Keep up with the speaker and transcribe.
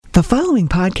The following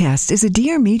podcast is a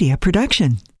Dear Media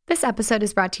production. This episode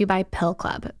is brought to you by Pill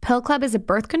Club. Pill Club is a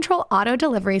birth control auto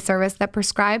delivery service that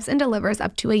prescribes and delivers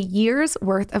up to a year's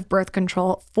worth of birth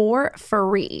control for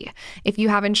free if you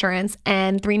have insurance,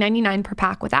 and $3.99 per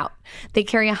pack without. They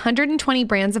carry 120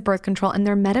 brands of birth control, and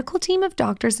their medical team of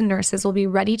doctors and nurses will be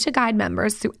ready to guide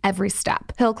members through every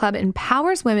step. Pill Club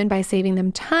empowers women by saving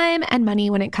them time and money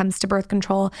when it comes to birth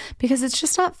control, because it's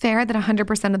just not fair that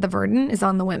 100% of the burden is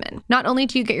on the women. Not only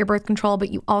do you get your birth control,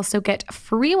 but you also get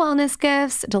free wellness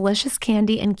gifts, delicious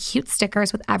candy, and cute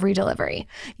stickers with every delivery.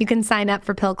 You can sign up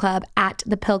for Pill Club at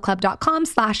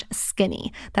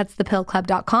thepillclub.com/skinny. That's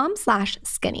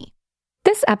thepillclub.com/skinny.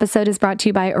 This episode is brought to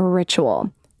you by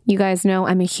Ritual. You guys know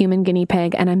I'm a human guinea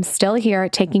pig, and I'm still here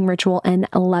taking Ritual and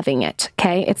loving it,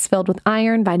 okay? It's filled with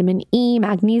iron, vitamin E,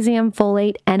 magnesium,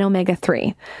 folate, and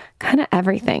omega-3. Kind of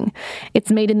everything.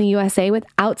 It's made in the USA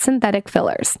without synthetic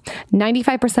fillers.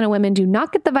 95% of women do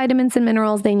not get the vitamins and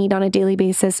minerals they need on a daily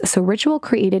basis, so Ritual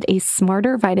created a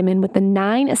smarter vitamin with the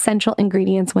 9 essential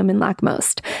ingredients women lack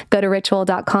most. Go to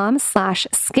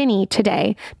ritual.com/skinny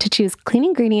today to choose clean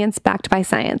ingredients backed by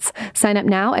science. Sign up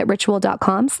now at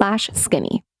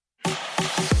ritual.com/skinny.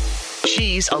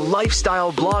 She's a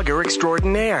lifestyle blogger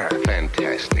extraordinaire.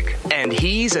 Fantastic. And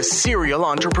he's a serial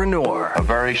entrepreneur. A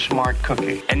very smart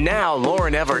cookie. And now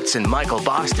Lauren Everts and Michael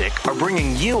Bosstick are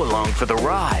bringing you along for the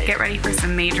ride. Get ready for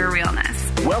some major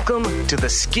realness. Welcome to the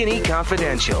Skinny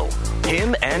Confidential.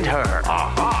 Him and her.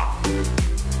 Aha!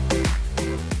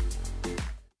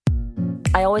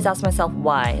 I always ask myself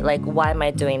why. Like, why am I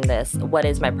doing this? What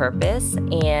is my purpose?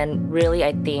 And really,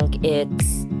 I think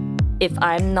it's if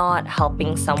I'm not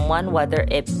helping someone, whether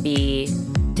it be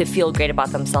to feel great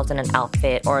about themselves in an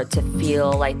outfit or to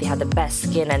feel like they have the best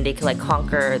skin and they can like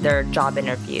conquer their job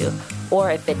interview,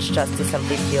 or if it's just to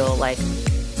simply feel like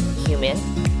human,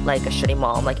 like a shitty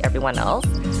mom, like everyone else,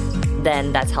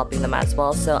 then that's helping them as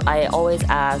well. So I always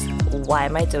ask, why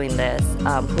am I doing this?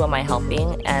 Who am I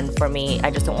helping? And for me,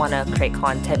 I just don't want to create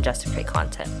content just to create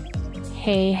content.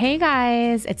 Hey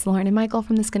guys, it's Lauren and Michael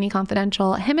from the Skinny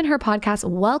Confidential, Him and Her podcast.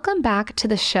 Welcome back to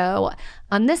the show.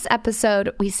 On this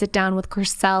episode, we sit down with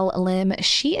Chriselle Lim.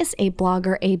 She is a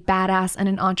blogger, a badass, and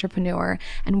an entrepreneur,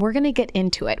 and we're going to get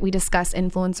into it. We discuss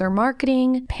influencer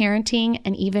marketing, parenting,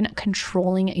 and even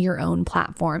controlling your own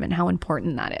platform and how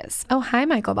important that is. Oh, hi,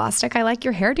 Michael Bosstick. I like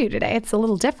your hairdo today. It's a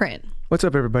little different. What's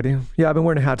up, everybody? Yeah, I've been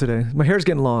wearing a hat today. My hair's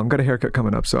getting long. Got a haircut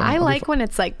coming up, so I like when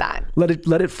it's like that. Let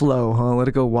it flow, huh? Let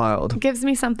it go wild. It gives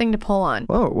me something to pull on.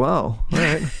 Oh, wow. All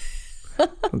right.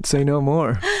 Let's say no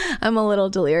more. I'm a little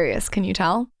delirious. Can you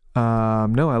tell?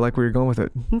 No, I like where you're going with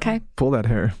it. Okay. Pull that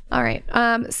hair. All right.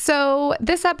 So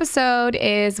this episode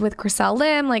is with Chriselle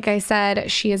Lim. Like I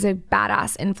said, she is a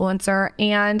badass influencer.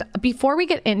 And before we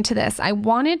get into this, I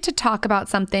wanted to talk about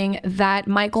something that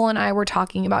Michael and I were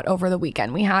talking about over the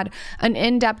weekend. We had an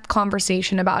in-depth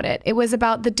conversation about it. It was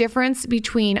about the difference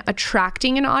between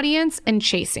attracting an audience and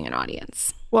chasing an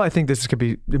audience. Well, I think this could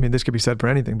be said for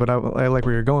anything, but I like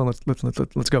where you're going.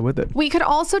 Let's go with it. We could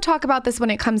also talk about this when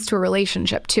it comes to a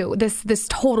relationship too. This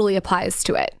totally applies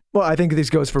to it. Well, I think this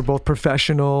goes for both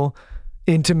professional,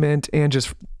 intimate, and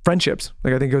just friendships.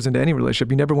 Like I think it goes into any relationship.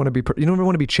 You never want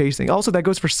to be chasing. Also, that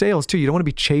goes for sales too. You don't want to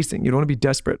be chasing. You don't want to be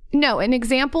desperate. No, and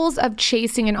examples of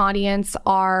chasing an audience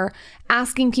are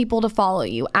asking people to follow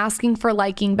you, asking for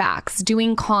liking backs,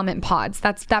 doing comment pods.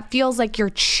 That feels like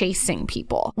you're chasing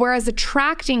people. Whereas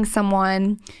attracting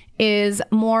someone is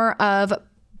more of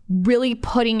really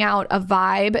putting out a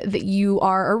vibe that you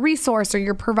are a resource or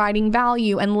you're providing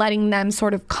value and letting them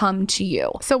sort of come to you.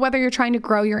 So whether you're trying to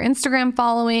grow your Instagram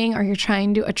following or you're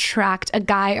trying to attract a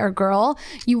guy or girl,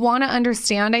 you want to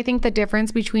understand, I think, the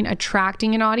difference between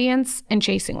attracting an audience and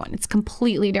chasing one. It's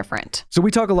completely different. So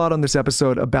we talk a lot on this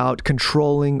episode about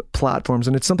controlling platforms,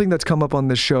 and it's something that's come up on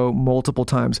this show multiple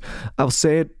times. I'll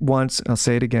say it once, I'll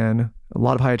say it again. A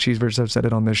lot of high achievers have said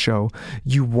it on this show.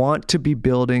 You want to be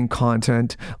building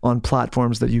content on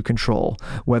platforms that you control,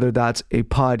 whether that's a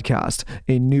podcast,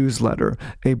 a newsletter,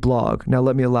 a blog. Now,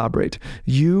 let me elaborate.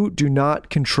 You do not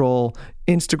control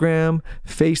Instagram,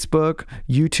 Facebook,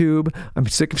 YouTube. I'm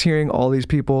sick of hearing all these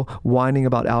people whining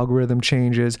about algorithm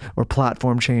changes or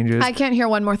platform changes. I can't hear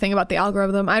one more thing about the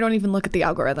algorithm. I don't even look at the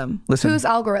algorithm. Listen, whose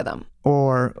algorithm?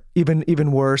 Or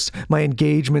even worse, my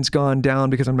engagement's gone down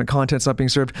because my content's not being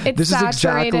served. This is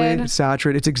exactly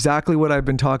saturated. It's exactly what I've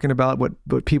been talking about,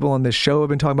 what people on this show have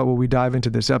been talking about, what we dive into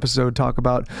this episode, talk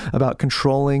about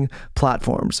controlling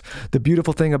platforms. The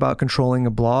beautiful thing about controlling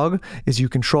a blog is you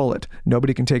control it.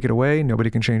 Nobody can take it away. Nobody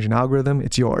can change an algorithm.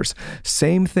 It's yours.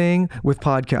 Same thing with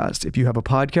podcasts. If you have a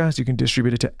podcast, you can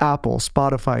distribute it to Apple,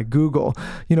 Spotify, Google.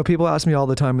 People ask me all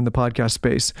the time in the podcast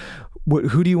space,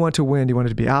 who do you want to win? Do you want it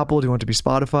to be Apple? Do you want it to be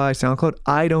Spotify, SoundCloud?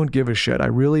 I don't give a shit. I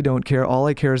really don't care. All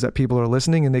I care is that people are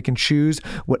listening and they can choose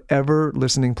whatever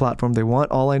listening platform they want.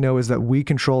 All I know is that we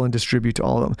control and distribute to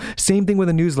all of them. Same thing with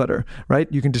a newsletter,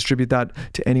 right? You can distribute that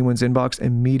to anyone's inbox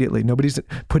immediately. Nobody's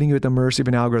putting you at the mercy of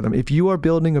an algorithm. If you are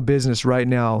building a business right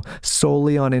now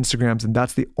solely on Instagrams and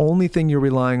that's the only thing you're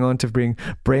relying on to bring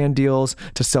brand deals,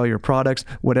 to sell your products,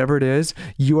 whatever it is,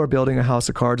 you are building a house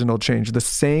of cards and it'll change. The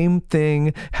same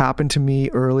thing happened to me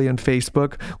early on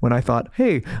Facebook when I thought,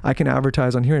 hey, I can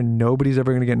advertise on here and nobody's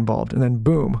ever going to get involved. And then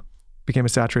boom, became a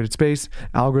saturated space,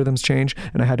 algorithms change,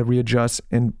 and I had to readjust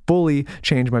and fully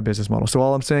change my business model. So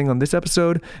all I'm saying on this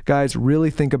episode, guys, really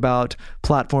think about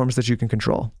platforms that you can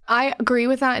control. I agree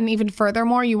with that. And even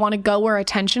furthermore, you want to go where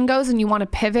attention goes and you want to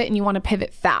pivot and you want to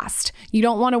pivot fast. You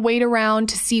don't want to wait around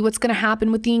to see what's going to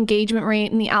happen with the engagement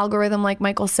rate and the algorithm. Like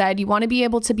Michael said, you want to be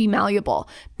able to be malleable,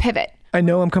 pivot. I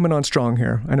know I'm coming on strong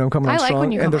here. I like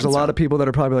when you and there's a lot of people that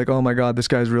are probably like, oh my God, this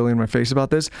guy's really in my face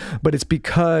about this. But it's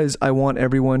because I want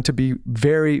everyone to be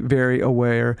very, very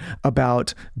aware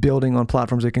about building on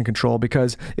platforms they can control,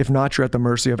 because if not, you're at the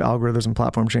mercy of algorithms and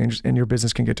platform change and your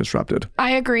business can get disrupted.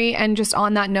 I agree. And just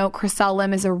on that note, Chriselle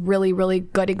Lim is a really, really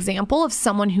good example of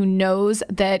someone who knows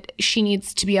that she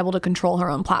needs to be able to control her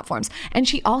own platforms. And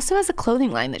she also has a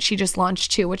clothing line that she just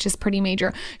launched too, which is pretty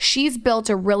major. She's built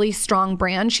a really strong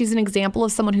brand. She's an example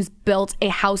of someone who's built a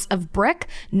house of brick,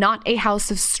 not a house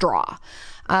of straw.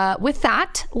 With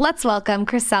that, let's welcome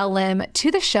Chriselle Lim to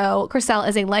the show. Chriselle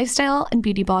is a lifestyle and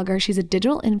beauty blogger. She's a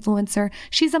digital influencer.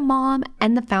 She's a mom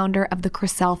and the founder of the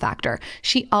Chriselle Factor.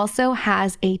 She also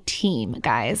has a team,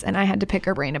 guys, and I had to pick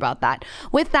her brain about that.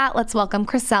 With that, let's welcome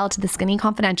Chriselle to the Skinny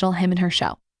Confidential, him and her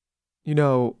show.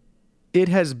 It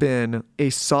has been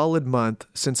a solid month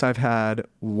since I've had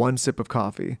one sip of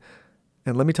coffee.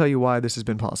 And let me tell you why this has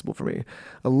been possible for me.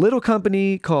 A little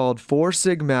company called Four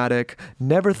Sigmatic.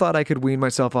 Never thought I could wean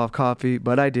myself off coffee,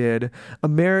 but I did.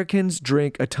 Americans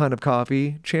drink a ton of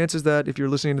coffee. Chances that if you're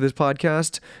listening to this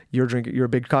podcast, you're a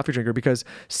big coffee drinker, because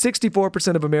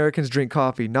 64% of Americans drink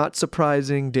coffee. Not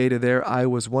surprising data there. I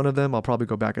was one of them. I'll probably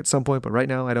go back at some point, but right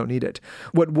now I don't need it.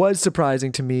 What was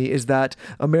surprising to me is that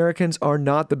Americans are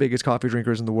not the biggest coffee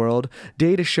drinkers in the world.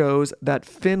 Data shows that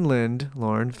Finland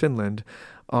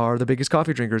are the biggest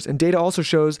coffee drinkers. And data also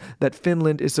shows that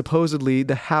Finland is supposedly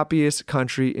the happiest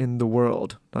country in the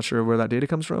world. Not sure where that data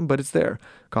comes from, but it's there.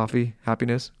 Coffee,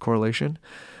 happiness, correlation.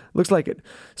 Looks like it.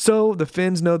 So the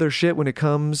Finns know their shit when it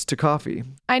comes to coffee.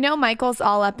 I know Michael's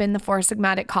all up in the Four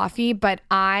Sigmatic coffee, but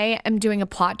I am doing a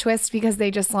plot twist because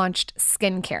they just launched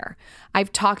skincare.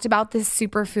 I've talked about this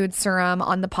superfood serum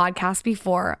on the podcast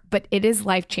before, but it is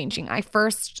life-changing. I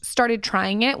first started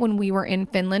trying it when we were in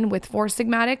Finland with Four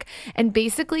Sigmatic, and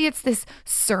basically it's this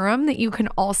serum that you can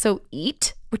also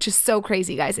eat, which is so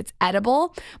crazy, guys. It's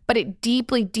edible, but it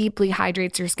deeply, deeply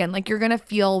hydrates your skin. Like, you're going to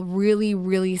feel really,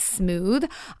 really smooth.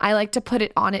 I like to put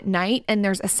it on at night, and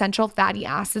there's essential fatty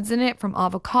acids in it from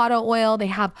avocado oil. They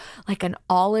have like an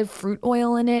olive fruit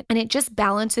oil in it, and it just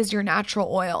balances your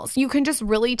natural oils. You can just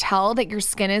really tell that your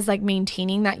skin is like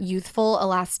maintaining that youthful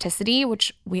elasticity,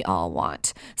 which we all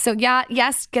want. So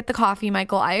yes, get the coffee,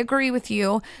 Michael. I agree with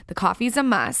you. The coffee's a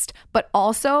must, but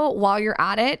also while you're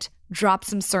at it, drop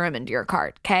some serum into your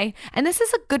cart, okay? And this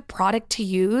is a good product to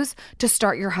use to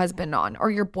start your husband on or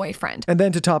your boyfriend. And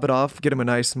then to top it off, get him a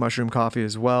nice mushroom coffee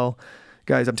as well.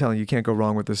 Guys, I'm telling you, you can't go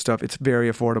wrong with this stuff. It's very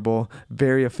affordable,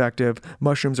 very effective.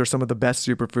 Mushrooms are some of the best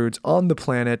superfoods on the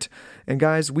planet. And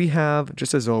guys, we have,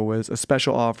 just as always, a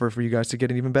special offer for you guys to get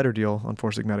an even better deal on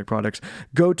Four Sigmatic products.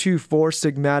 Go to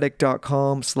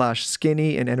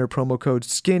foursigmatic.com/skinny and enter promo code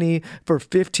SKINNY for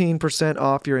 15%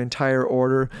 off your entire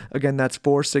order. Again, that's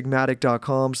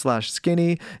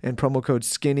foursigmatic.com/skinny and promo code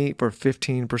SKINNY for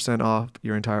 15% off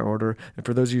your entire order. And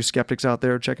for those of you skeptics out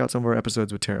there, check out some of our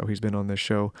episodes with Taro. He's been on this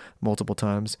show multiple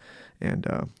times, and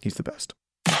he's the best.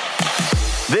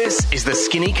 This is the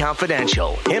Skinny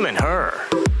Confidential, him and her.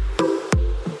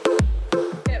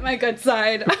 Get my good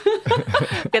side.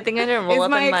 Good thing I didn't roll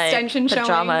up in my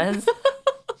pajamas.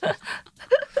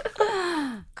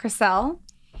 Chriselle.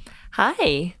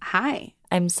 Hi. Hi.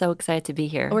 I'm so excited to be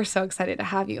here. We're so excited to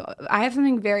have you. I have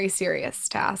something very serious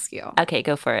to ask you. Okay,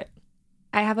 go for it.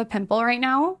 I have a pimple right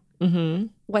now. Mm-hmm.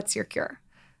 What's your cure?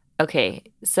 Okay,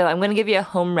 so I'm going to give you a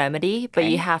home remedy, but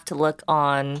you have to look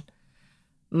on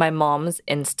my mom's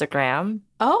Instagram.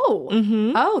 Oh,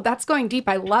 Mm-hmm. Oh, that's going deep.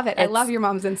 I love it. I love your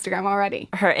mom's Instagram already.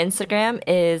 Her Instagram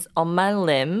is Oma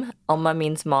Lim. Oma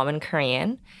means mom in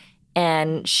Korean.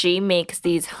 and she makes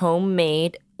these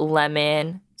homemade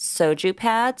lemon soju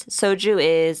pads. Soju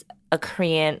is a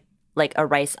Korean, like a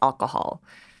rice alcohol.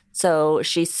 So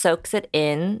she soaks it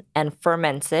in and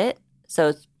ferments it.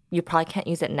 So you probably can't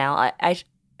use it now. I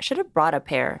should have brought a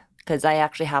pair because I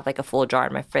actually have like a full jar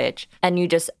in my fridge. And you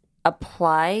just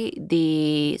apply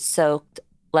the soaked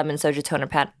lemon soju toner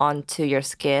pad onto your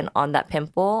skin on that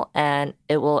pimple, and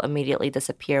it will immediately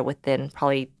disappear within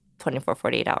probably 24,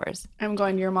 48 hours. I'm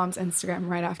going to your mom's Instagram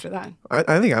right after that.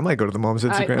 I think I might go to the mom's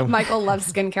Instagram. Michael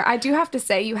loves skincare. I do have to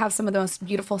say, you have some of the most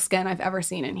beautiful skin I've ever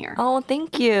seen in here. Oh,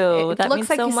 thank you. It looks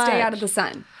like you stay out of the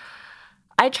sun.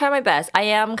 I try my best. I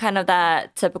am kind of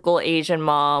that typical Asian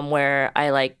mom where I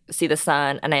like see the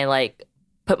sun and I like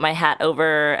put my hat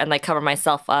over and like cover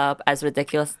myself up, as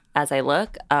ridiculous as I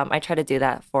look. I try to do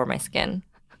that for my skin.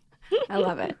 I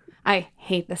love it. I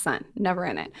hate the sun. Never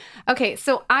in it. Okay,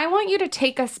 so I want you to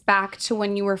take us back to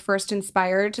when you were first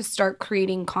inspired to start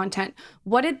creating content.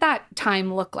 What did that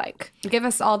time look like? Give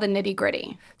us all the nitty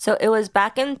gritty. So it was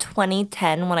back in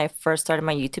 2010 when I first started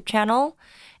my YouTube channel.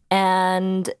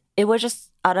 And it was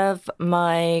just out of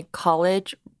my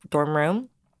college dorm room.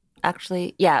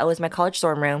 Actually, yeah, it was my college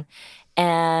dorm room.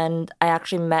 And I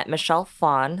actually met Michelle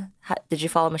Phan. Did you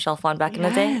follow Michelle Phan back in the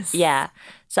day? Yeah.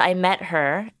 So I met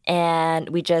her and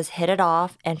we just hit it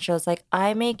off. And she was like,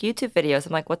 I make YouTube videos.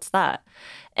 I'm like, what's that?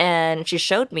 And she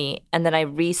showed me. And then I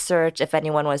researched if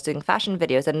anyone was doing fashion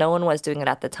videos, and no one was doing it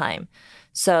at the time.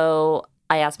 So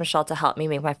I asked Michelle to help me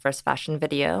make my first fashion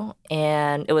video.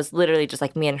 And it was literally just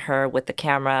like me and her with the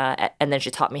camera. And then she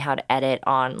taught me how to edit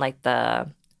on like the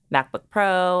MacBook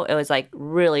Pro. It was like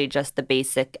really just the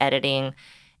basic editing.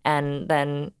 And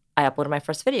then I uploaded my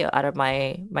first video out of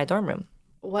my dorm room.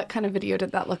 What kind of video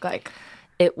did that look like?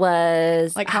 It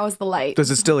was... Like, how was the light?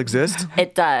 Does it still exist?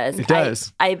 It does. It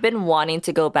does. I've been wanting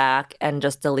to go back and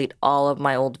just delete all of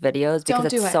my old videos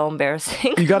because it's so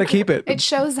embarrassing. You got to keep it. It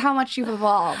shows how much you've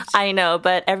evolved. I know,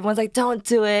 but everyone's like, don't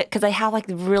do it. Because I have like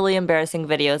really embarrassing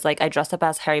videos. Like I dressed up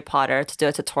as Harry Potter to do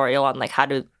a tutorial on like how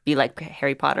to be like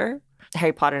Harry Potter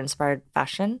inspired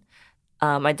fashion.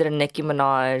 I did a Nicki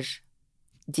Minaj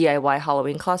DIY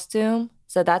Halloween costume.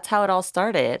 So that's how it all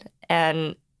started.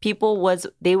 And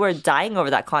they were dying over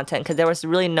that content because there was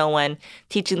really no one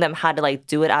teaching them how to like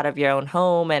do it out of your own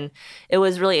home. And it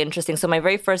was really interesting. So my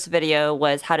very first video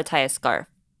was how to tie a scarf.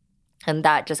 And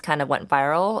that just kind of went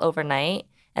viral overnight.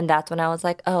 And that's when I was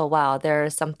like, oh, wow,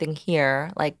 there's something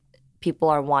here. Like people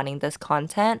are wanting this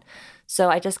content. So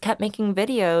I just kept making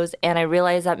videos, and I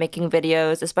realized that making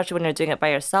videos, especially when you're doing it by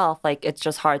yourself, like it's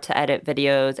just hard to edit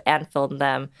videos and film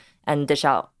them and dish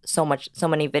out so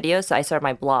many videos. So I started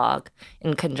my blog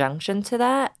in conjunction to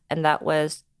that, and that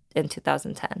was in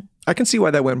 2010. I can see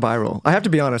why that went viral. I have to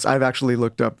be honest, I've actually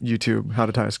looked up YouTube how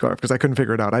to tie a scarf because I couldn't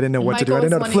figure it out. I didn't know what to do. I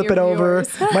didn't know how to flip it over.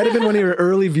 Might have been one of your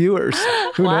early viewers.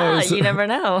 Who knows? You never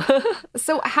know.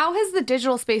 So how has the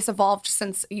digital space evolved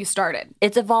since you started?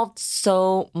 It's evolved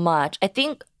so much. I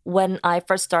think when I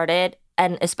first started,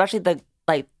 and especially the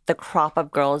crop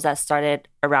of girls that started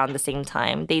around the same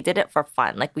time, they did it for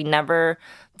fun. Like we never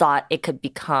thought it could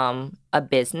become a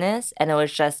business, and it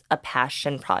was just a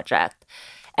passion project.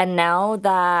 And now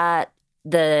that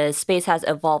the space has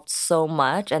evolved so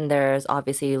much and there's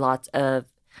obviously lots of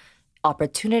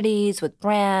opportunities with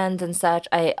brands and such,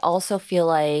 I also feel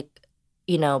like,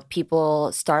 you know,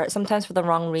 people start sometimes for the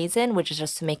wrong reason, which is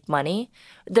just to make money.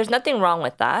 There's nothing wrong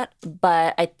with that,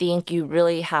 but I think you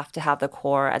really have to have the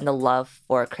core and the love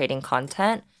for creating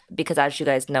content because, as you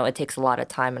guys know, it takes a lot of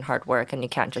time and hard work, and you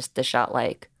can't just dish out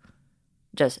like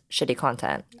just shitty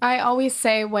content. I always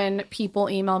say when people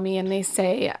email me and they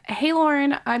say, hey,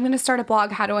 Lauren, I'm going to start a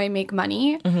blog. How do I make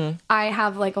money? Mm-hmm. I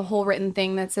have like a whole written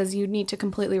thing that says you need to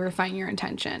completely refine your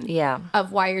intention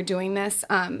of why you're doing this,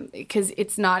 because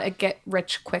it's not a get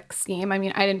rich quick scheme. I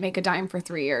mean, I didn't make a dime for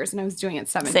 3 years and I was doing it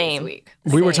 7 days a week.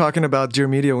 We were talking about Dear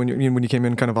Media when you came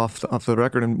in kind of off the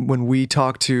record, and when we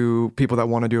talk to people that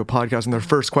want to do a podcast and their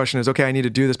first question is, okay, I need to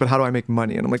do this, but how do I make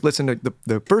money? And I'm like, listen,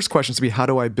 the first question is to be, how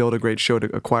do I build a great show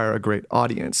to acquire a great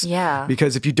audience? Yeah.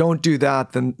 Because if you don't do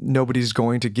that, then nobody's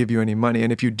going to give you any money.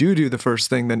 And if you do the first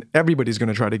thing, then everybody's going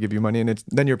to try to give you money. And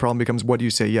then your problem becomes, what do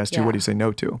you say yes to? What do you say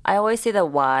no to? I always say the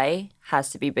why has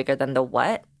to be bigger than the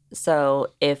what. So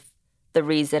if the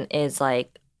reason is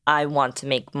like, I want to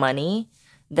make money,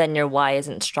 then your why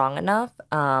isn't strong enough.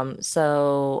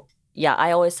 So yeah,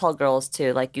 I always tell girls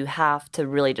too, like, you have to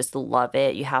really just love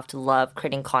it. You have to love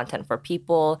creating content for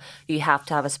people. You have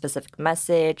to have a specific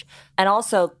message. And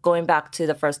also going back to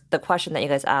the question that you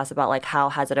guys asked about, like, how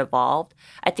has it evolved?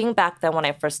 I think back then when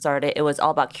I first started, it was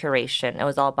all about curation. It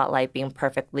was all about like being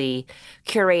perfectly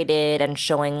curated and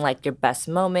showing like your best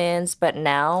moments. But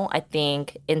now I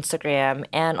think Instagram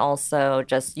and also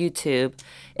just YouTube,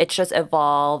 it's just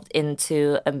evolved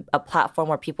into a platform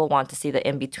where people want to see the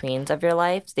in-betweens of your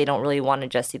life. They don't really want to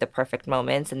just see the perfect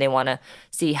moments, and they want to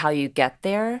see how you get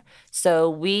there. So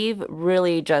we've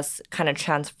really just kind of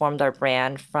transformed our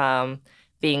brand from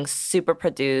being super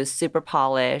produced, super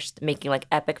polished, making like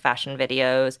epic fashion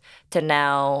videos, to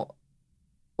now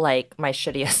like my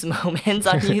shittiest moments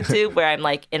on YouTube where I'm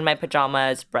like in my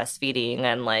pajamas breastfeeding,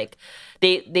 and like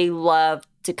they love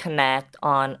to connect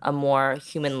on a more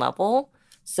human level.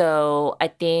 So I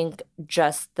think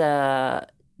just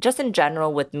in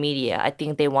general with media, I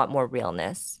think they want more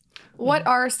realness. What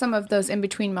are some of those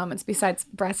in-between moments besides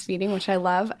breastfeeding, which I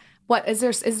love? What is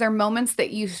there moments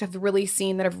that you have really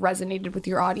seen that have resonated with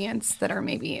your audience that are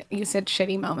maybe, you said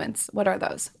shitty moments? What are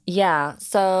those? Yeah,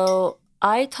 so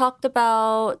I found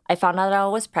out that I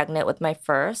was pregnant with my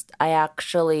first. I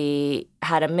actually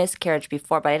had a miscarriage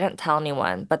before, but I didn't tell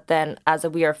anyone. But then as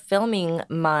we were filming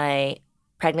my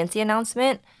pregnancy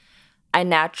announcement, I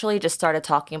naturally just started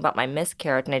talking about my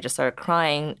miscarriage, and I just started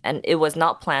crying, and it was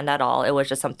not planned at all. It was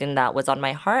just something that was on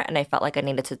my heart, and I felt like I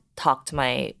needed to talk to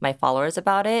my followers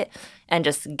about it and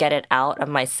just get it out of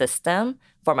my system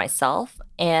for myself.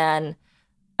 And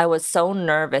I was so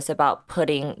nervous about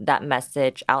putting that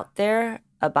message out there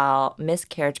about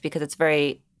miscarriage because it's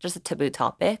just a taboo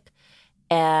topic.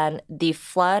 And the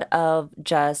flood of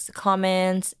just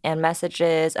comments and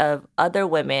messages of other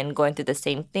women going through the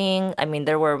same thing. I mean,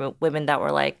 there were women that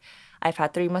were like, I've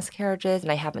had 3 miscarriages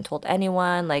and I haven't told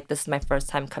anyone. Like, this is my first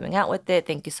time coming out with it.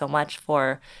 Thank you so much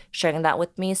for sharing that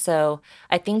with me. So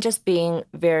I think just being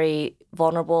very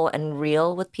vulnerable and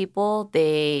real with people,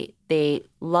 they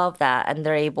love that, and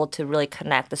they're able to really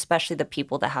connect, especially the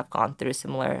people that have gone through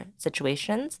similar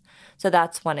situations. So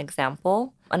that's one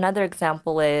example. Another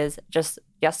example is just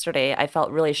yesterday, I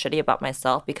felt really shitty about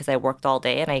myself because I worked all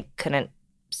day and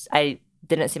I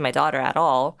didn't see my daughter at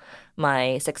all,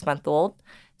 my 6-month-old.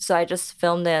 So I just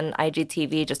filmed an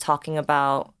IGTV just talking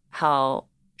about how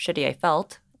shitty I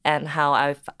felt and how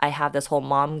I have this whole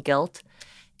mom guilt.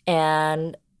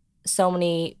 And so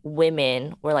many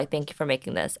women were like, thank you for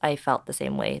making this. I felt the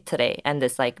same way today. And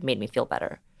this like made me feel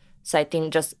better. So I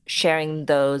think just sharing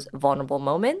those vulnerable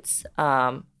moments,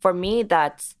 for me,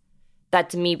 that's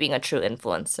me being a true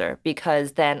influencer,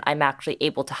 because then I'm actually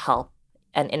able to help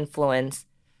and influence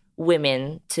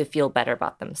women to feel better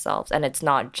about themselves. And it's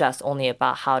not just only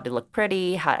about how to look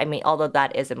pretty. Although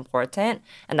that is important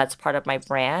and that's part of my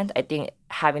brand, I think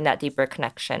having that deeper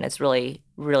connection is really,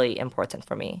 really important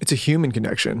for me. It's a human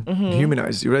connection. Mm-hmm. It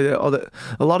humanizes you, right?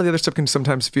 A lot of the other stuff can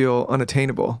sometimes feel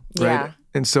unattainable, right? Yeah.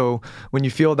 And so when you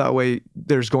feel that way,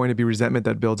 there's going to be resentment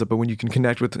that builds up. But when you can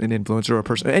connect with an influencer or a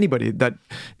person, anybody that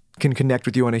can connect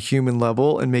with you on a human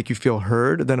level and make you feel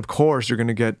heard, then of course you're going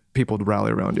to get people to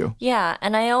rally around you. Yeah.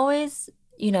 And I always,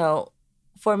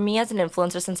 for me as an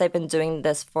influencer, since I've been doing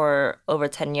this for over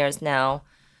 10 years now,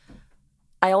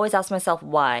 I always ask myself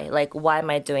why. Like, why am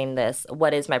I doing this?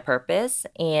 What is my purpose?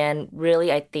 And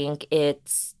really, I think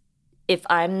it's, if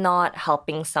I'm not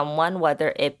helping someone,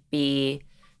 whether it be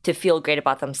to feel great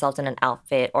about themselves in an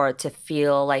outfit, or to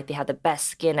feel like they have the best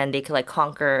skin and they could like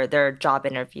conquer their job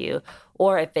interview,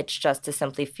 or if it's just to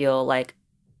simply feel like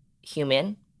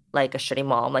human, like a shitty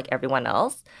mom, like everyone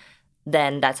else,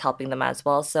 then that's helping them as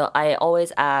well. So I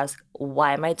always ask,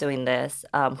 why am I doing this?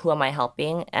 Who am I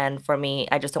helping? And for me,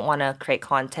 I just don't want to create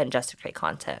content just to create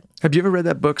content. Have you ever read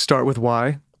that book, Start With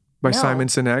Why, by No, Simon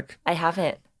Sinek? I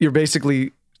haven't. You're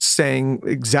basically saying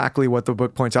exactly what the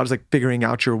book points out. It's like figuring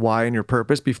out your why and your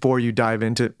purpose before you dive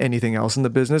into anything else in the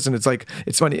business. And it's like,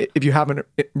 it's funny, if you haven't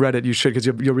read it, you should, because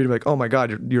you'll read it like, oh my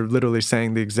God, you're literally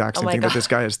saying the exact same thing that this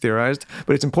guy has theorized.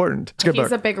 But it's important. It's a good book.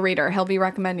 He's a big reader. He'll be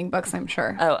recommending books, I'm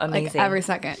sure. Oh, amazing. Like every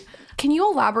second. Can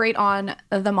you elaborate on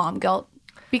the mom guilt?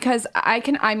 Because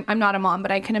I'm not a mom,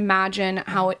 but I can imagine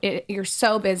how you're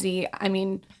so busy. I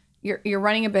mean, you're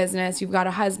running a business, you've got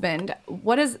a husband.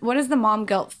 What does the mom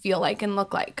guilt feel like and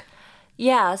look like?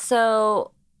 Yeah,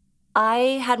 so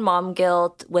I had mom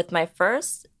guilt with my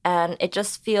first, and it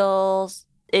just feels,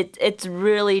 it's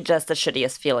really just the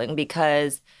shittiest feeling,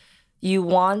 because you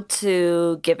want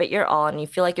to give it your all and you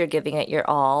feel like you're giving it your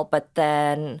all, but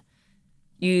then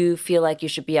you feel like you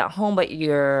should be at home, but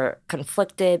you're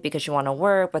conflicted because you want to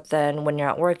work. But then when you're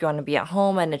at work, you want to be at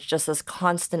home. And it's just this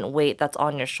constant weight that's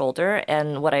on your shoulder.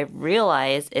 And what I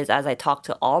realized is as I talk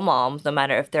to all moms, no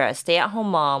matter if they're a stay-at-home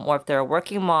mom or if they're a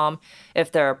working mom,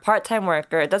 if they're a part-time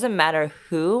worker, it doesn't matter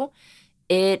who,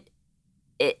 it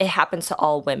happens to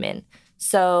all women.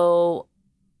 So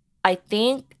I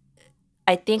think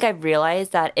I've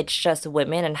realized that it's just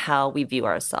women and how we view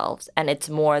ourselves. And it's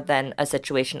more than a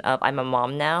situation of I'm a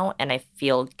mom now and I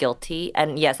feel guilty.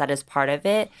 And yes, that is part of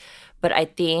it. But I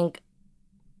think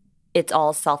it's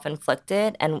all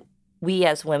self-inflicted. And we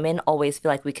as women always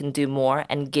feel like we can do more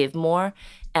and give more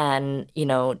and,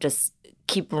 just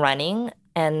keep running.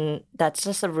 And that's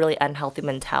just a really unhealthy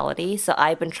mentality. So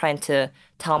I've been trying to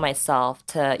tell myself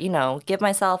to, give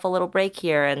myself a little break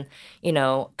here and,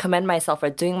 commend myself for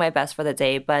doing my best for the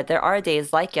day. But there are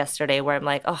days like yesterday where I'm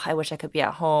like, oh, I wish I could be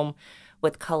at home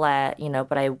with Colette,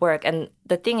 but I work. And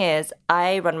the thing is,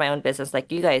 I run my own business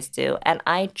like you guys do, and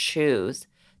I choose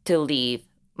to leave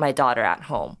my daughter at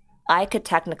home. I could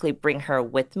technically bring her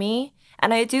with me,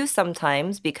 and I do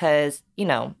sometimes because,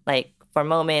 for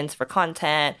moments, for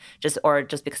content, just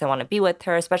because I want to be with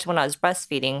her, especially when I was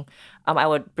breastfeeding, I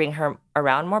would bring her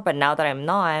around more. But now that I'm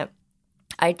not,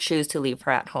 I choose to leave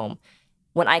her at home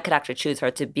when I could actually choose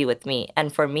her to be with me.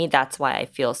 And for me, that's why I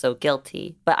feel so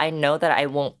guilty. But I know that I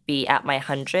won't be at my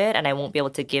 100 and I won't be able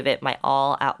to give it my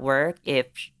all at work if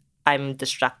I'm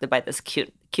distracted by this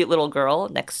cute little girl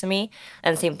next to me.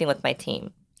 And same thing with my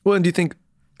team. Well, and do you think...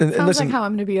 And Sounds listen, like how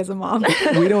I'm going to be as a mom.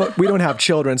 we don't have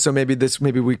children, so maybe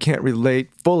we can't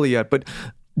relate fully yet. But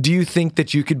do you think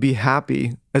that you could be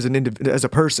happy as a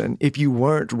person if you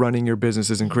weren't running your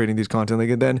businesses and creating these content?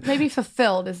 And then maybe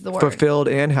fulfilled is the word. Fulfilled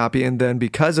and happy, and then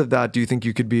because of that, do you think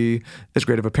you could be as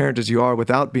great of a parent as you are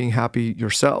without being happy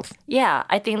yourself? Yeah,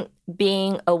 I think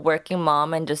being a working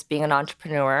mom and just being an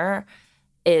entrepreneur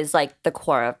is like the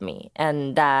core of me,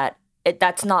 and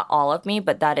that's not all of me,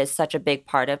 but that is such a big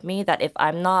part of me that if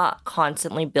I'm not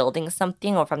constantly building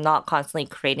something or if I'm not constantly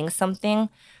creating something,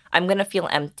 I'm going to feel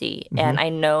empty. Mm-hmm. And I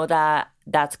know that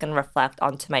that's going to reflect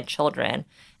onto my children.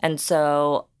 And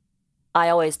so I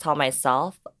always tell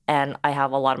myself, and I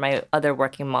have a lot of my other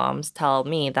working moms tell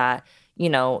me that,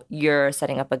 you're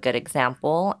setting up a good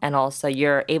example and also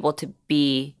you're able to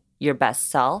be your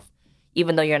best self.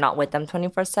 Even though you're not with them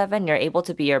 24/7, you're able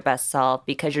to be your best self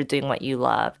because you're doing what you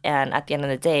love. And at the end of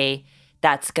the day,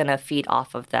 that's going to feed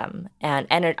off of them. And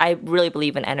I really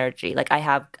believe in energy. Like I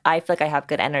feel like I have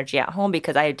good energy at home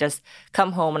because I just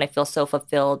come home and I feel so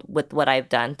fulfilled with what I've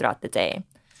done throughout the day.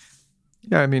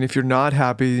 Yeah, I mean, if you're not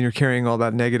happy, you're carrying all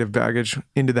that negative baggage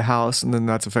into the house, and then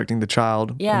that's affecting the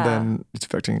child. Yeah. And then it's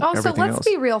affecting everything else. Also, let's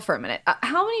be real for a minute.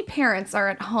 How many parents are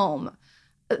at home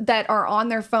that are on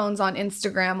their phones on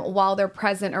Instagram while they're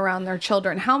present around their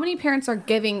children? How many parents are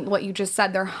giving what you just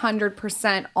said, their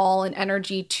 100% all in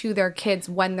energy to their kids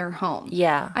when they're home?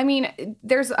 Yeah. I mean,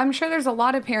 I'm sure there's a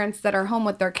lot of parents that are home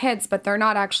with their kids, but they're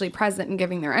not actually present and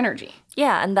giving their energy.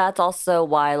 Yeah, and that's also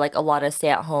why like a lot of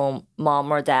stay-at-home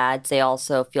mom or dads, they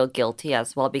also feel guilty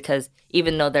as well because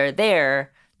even though they're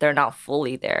there, they're not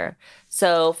fully there.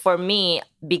 So for me,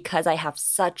 because I have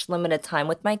such limited time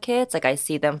with my kids, like I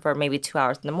see them for maybe 2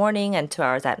 hours in the morning and 2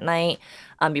 hours at night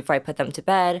before I put them to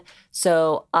bed.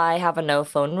 So I have a no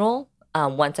phone rule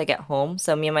once I get home.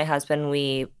 So me and my husband,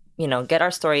 we, get our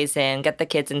stories in, get the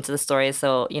kids into the stories.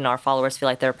 So, our followers feel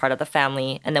like they're part of the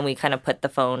family. And then we kind of put the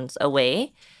phones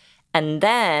away. And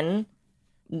then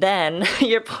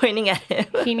you're pointing at him.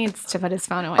 He needs to put his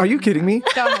phone away. Are you kidding me?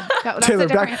 Go ahead. Taylor,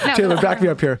 back me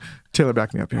up here. Taylor,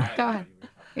 back me up here. Go ahead.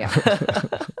 Yeah.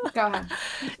 Go ahead.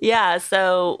 Yeah.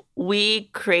 So we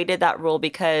created that rule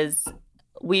because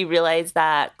we realized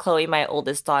that Chloe, my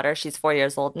oldest daughter, she's 4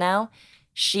 years old now.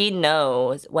 She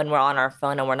knows when we're on our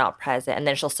phone and we're not present, and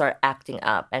then she'll start acting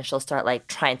up and she'll start like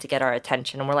trying to get our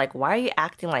attention. And we're like, why are you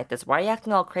acting like this? Why are you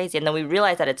acting all crazy? And then we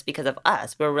realize that it's because of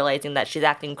us. We're realizing that she's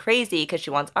acting crazy because she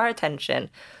wants our attention.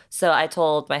 So I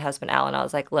told my husband, Alan, I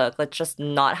was like, look, let's just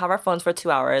not have our phones for 2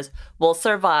 hours. We'll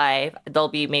survive. There'll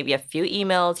be maybe a few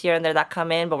emails here and there that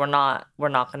come in, but we're not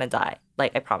going to die.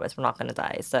 Like, I promise we're not going to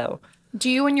die. So do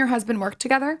you and your husband work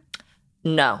together?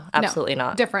 No, absolutely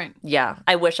not. Different. Yeah.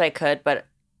 I wish I could, but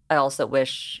I also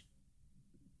wish...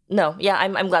 No, yeah,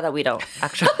 I'm glad that we don't,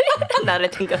 actually. Now that I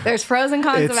think of it. There's pros and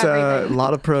cons of everything. It's a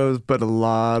lot of pros, but a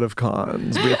lot of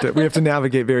cons. We have to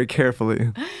navigate very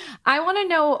carefully. I want to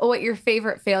know what your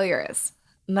favorite failure is.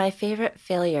 My favorite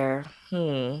failure?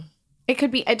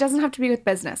 It doesn't have to be with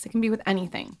business. It can be with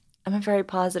anything. I'm a very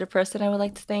positive person, I would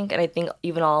like to think. And I think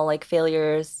even all like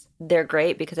failures, they're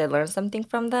great because I learned something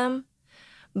from them.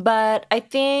 But I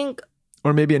think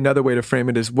Or maybe another way to frame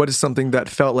it is, what is something that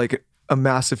felt like a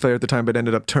massive failure at the time, but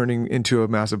ended up turning into a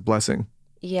massive blessing?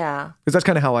 Yeah. Because that's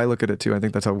kind of how I look at it too. I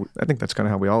think that's kind of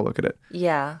how we all look at it.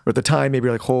 Yeah. Or at the time, maybe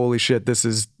you're like, holy shit, this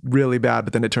is really bad.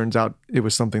 But then it turns out it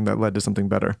was something that led to something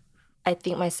better. I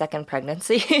think my second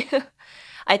pregnancy.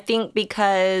 I think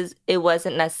because it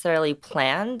wasn't necessarily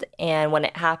planned. And when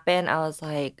it happened, I was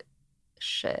like,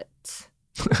 shit,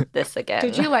 this again.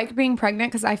 Did you like being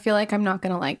pregnant? Because I feel like I'm not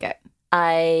going to like it.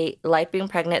 I liked being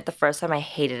pregnant the first time. I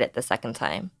hated it the second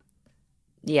time.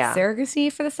 Yeah.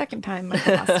 Surrogacy for the second time,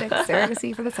 Michael Bostic.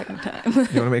 Surrogacy for the second time. You want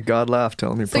to make God laugh,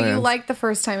 tell him your plans. So you liked the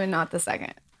first time and not the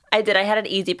second? I did. I had an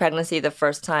easy pregnancy the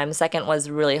first time. The second was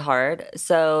really hard.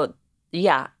 So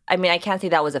yeah, I mean, I can't say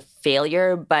that was a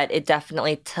failure, but it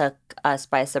definitely took us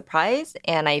by surprise.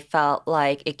 And I felt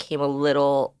like it came a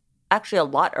lot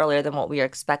earlier than what we were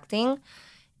expecting.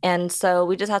 And so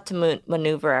we just had to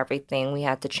maneuver everything. We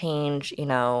had to change,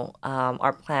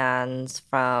 our plans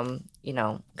from,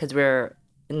 because we're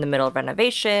in the middle of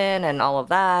renovation and all of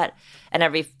that. And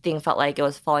everything felt like it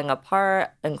was falling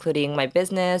apart, including my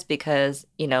business, because,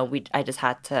 I just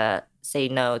had to say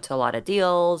no to a lot of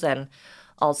deals and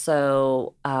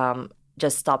also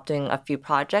just stop doing a few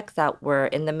projects that were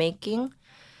in the making.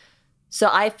 So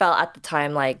I felt at the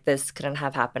time like this couldn't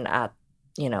have happened at,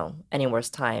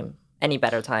 any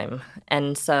better time.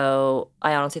 And so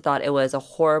I honestly thought it was a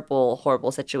horrible,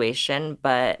 horrible situation.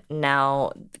 But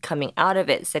now coming out of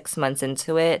it 6 months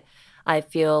into it, I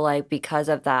feel like because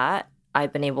of that,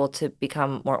 I've been able to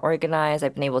become more organized.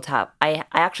 I've been able to I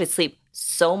actually sleep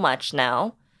so much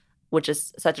now, which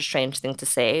is such a strange thing to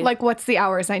say. Like, what's the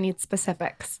hours? I need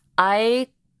specifics. I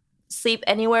sleep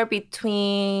anywhere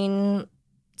between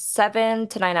 7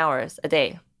 to 9 hours a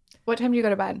day. What time do you go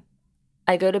to bed?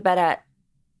 I go to bed at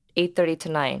 8:30 to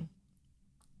 9.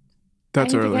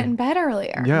 That's I need early. to get in bed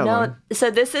earlier. Yeah. No, so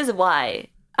this is why.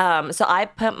 So I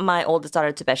put my oldest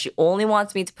daughter to bed. She only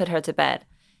wants me to put her to bed.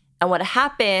 And what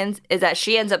happens is that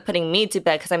she ends up putting me to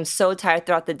bed because I'm so tired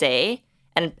throughout the day.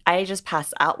 And I just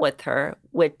pass out with her,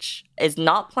 which is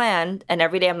not planned. And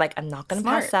every day I'm like, I'm not going to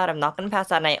pass out. I'm not going to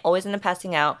pass out. And I always end up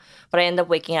passing out. But I end up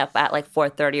waking up at like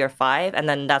 4:30 or 5. And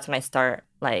then that's when I start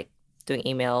like doing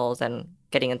emails and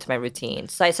getting into my routine.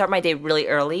 So I start my day really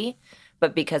early,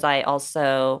 but because I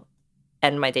also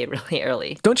end my day really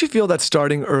early. Don't you feel that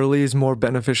starting early is more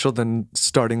beneficial than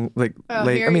starting late?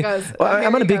 Here he goes.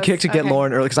 I'm on a big Here he kick to goes. get Okay.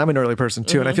 Lauren early because I'm an early person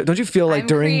too. And I feel, don't you feel like I'm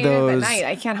during creative those at night.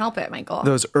 I can't help it, Michael.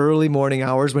 those early morning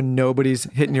hours when nobody's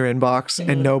hitting your inbox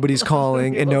and nobody's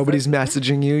calling and nobody's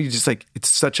messaging you, just like, it's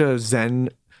such a zen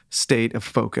state of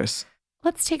focus.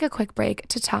 Let's take a quick break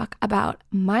to talk about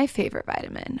my favorite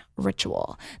vitamin,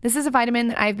 Ritual. This is a vitamin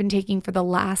that I've been taking for the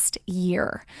last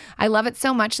year. I love it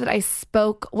so much that I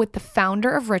spoke with the founder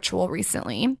of Ritual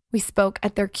recently. We spoke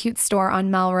at their cute store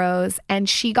on Melrose, and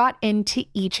she got into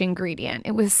each ingredient.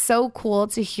 It was so cool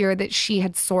to hear that she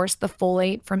had sourced the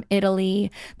folate from Italy,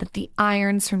 that the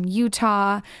irons from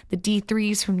Utah, the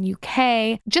D3s from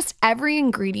UK. Just every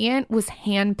ingredient was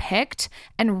handpicked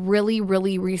and really,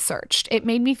 really researched. It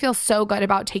made me feel so good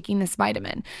about taking this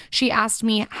vitamin. She asked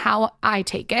me how I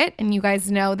take it, and you guys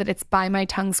know that it's by my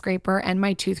tongue scraper and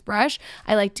my toothbrush.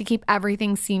 I like to keep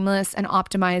everything seamless and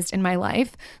optimized in my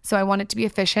life, so I want it to be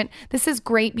efficient. This is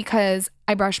great because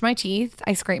I brush my teeth,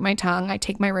 I scrape my tongue, I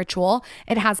take my Ritual.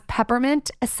 It has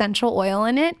peppermint essential oil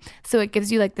in it, so it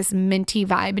gives you like this minty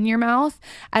vibe in your mouth,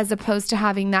 as opposed to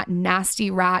having that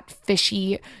nasty rat,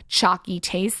 fishy, chalky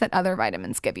taste that other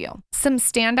vitamins give you. Some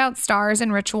standout stars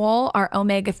in Ritual are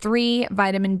omega-3,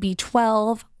 vitamin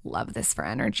B12, love this for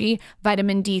energy,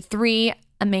 vitamin D3,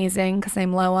 amazing because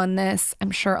I'm low on this.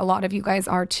 I'm sure a lot of you guys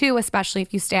are too, especially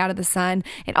if you stay out of the sun.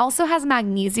 It also has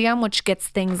magnesium, which gets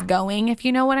things going, if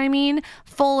you know what I mean.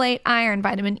 Folate, iron,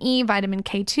 vitamin E, vitamin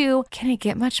K2. Can it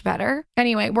get much better?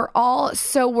 Anyway, we're all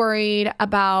so worried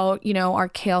about, our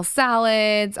kale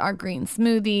salads, our green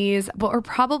smoothies, but we're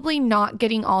probably not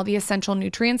getting all the essential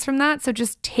nutrients from that. So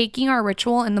just taking our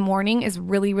Ritual in the morning is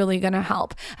really, really going to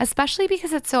help, especially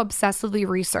because it's so obsessively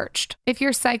researched. If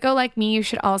you're psycho like me, you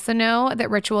should also know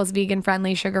that Ritual is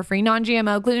vegan-friendly, sugar-free,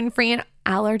 non-GMO, gluten-free, and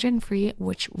allergen-free,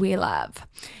 which we love.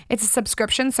 It's a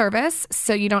subscription service,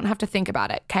 so you don't have to think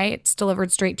about it, okay? It's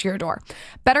delivered straight to your door.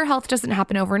 Better health doesn't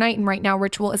happen overnight, and right now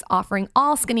Ritual is offering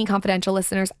all Skinny Confidential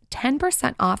listeners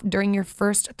 10% off during your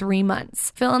first 3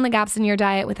 months. Fill in the gaps in your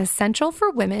diet with Essential for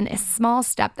Women, a small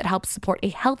step that helps support a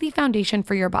healthy foundation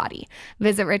for your body.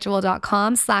 Visit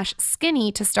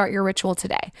ritual.com/skinny to start your Ritual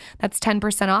today. That's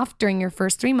 10% off during your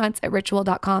first 3 months at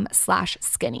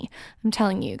ritual.com/skinny. I'm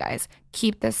telling you guys,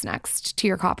 keep this next to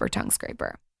your copper tongue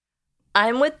scraper.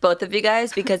 I'm with both of you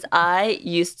guys because I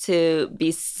used to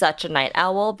be such a night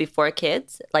owl before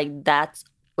kids. That's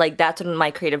when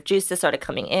my creative juices started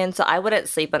coming in. So I wouldn't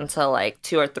sleep until like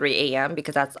 2 or 3 a.m.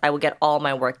 because I would get all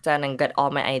my work done and get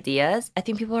all my ideas. I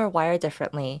think people are wired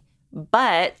differently.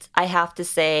 But I have to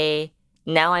say,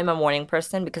 now I'm a morning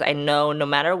person because I know no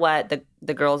matter what,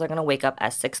 the girls are going to wake up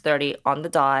at 6:30 on the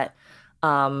dot.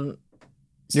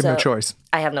 You have no choice.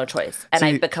 I have no choice. And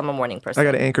I become a morning person. I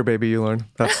got an anchor baby, you learn.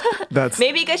 That's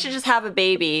Maybe you guys should just have a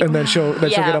baby. And then she'll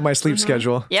get on my sleep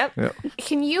schedule. Yep.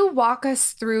 Can you walk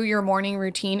us through your morning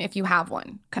routine if you have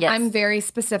one? Yes. I'm very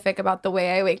specific about the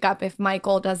way I wake up. If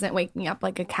Michael doesn't wake me up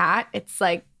like a cat, it's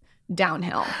like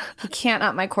downhill. He can't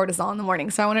up my cortisol in the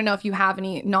morning. So I want to know if you have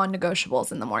any non-negotiables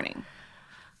in the morning.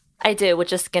 I do,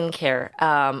 which is skincare.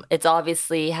 It's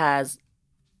obviously has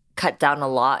cut down a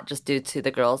lot just due to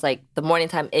the girls. Like the morning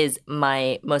time is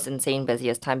my most insane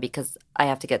busiest time because I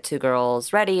have to get 2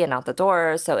 girls ready and out the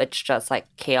door. So it's just like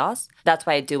chaos. That's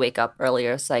why I do wake up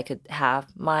earlier so I could have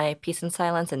my peace and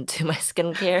silence and do my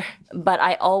skincare. But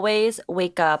I always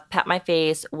wake up, pat my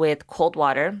face with cold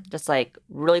water, just like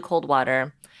really cold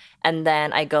water. And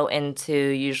then I go into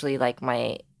usually like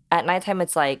at nighttime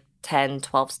it's like 10,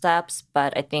 12 steps.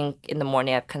 But I think in the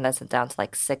morning I've condensed it down to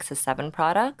like 6 to 7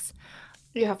 products.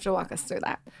 You have to walk us through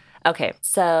that. Okay,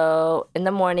 so in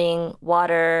the morning,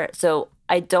 water. So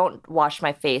I don't wash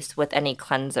my face with any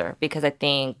cleanser because I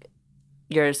think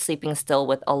you're sleeping still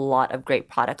with a lot of great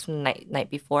products from the night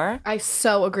before. I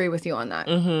so agree with you on that.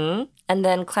 Mm-hmm. And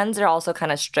then cleanser also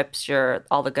kind of strips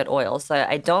all the good oils. So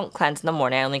I don't cleanse in the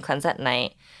morning. I only cleanse at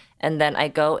night. And then I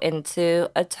go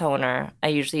into a toner. I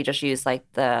usually just use like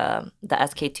the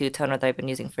SK2 toner that I've been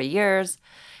using for years.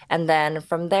 And then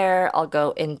from there, I'll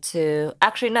go into...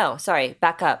 Actually, no, sorry,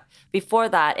 back up. Before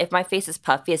that, if my face is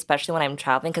puffy, especially when I'm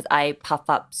traveling, because I puff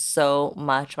up so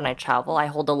much when I travel, I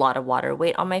hold a lot of water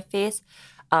weight on my face.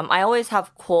 I always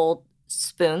have cold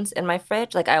spoons in my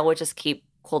fridge. Like, I always just keep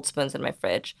cold spoons in my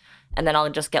fridge. And then I'll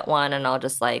just get one and I'll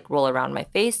just, like, roll around my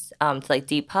face to, like,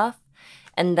 depuff.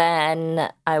 And then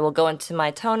I will go into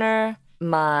my toner,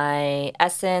 my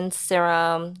essence,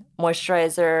 serum,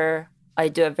 moisturizer. I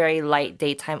do a very light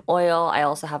daytime oil. I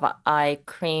also have an eye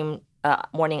cream,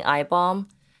 morning eye balm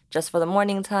just for the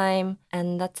morning time.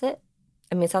 And that's it.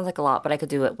 I mean, it sounds like a lot, but I could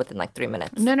do it within like 3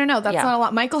 minutes. No. That's not a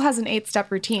lot. Michael has an 8-step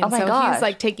routine. Oh my so gosh. he's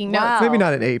like taking Wow. notes. Maybe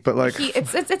not an 8, but like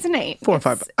It's an 8. 4 or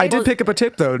 5. I did pick up a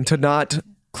tip though to not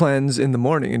cleanse in the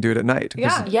morning and do it at night.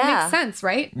 Yeah, Yeah. makes sense,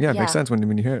 right? Yeah, it makes sense when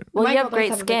you hear it. Well, you Michael have great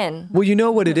does have a skin. Well, you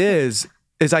know what it is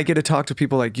I get to talk to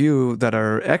people like you that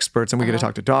are experts and we get to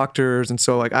talk to doctors. And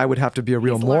so like I would have to be a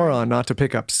real moron not to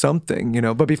pick up something, you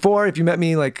know. But before, if you met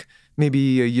me like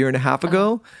maybe a year and a half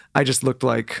ago, I just looked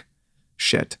like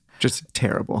shit. Just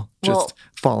terrible. Just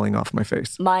falling off my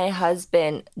face. My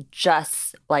husband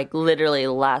just like literally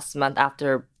last month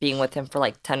after being with him for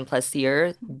like 10 plus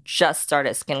years, just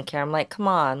started skincare. I'm like, come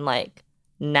on, like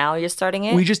now you're starting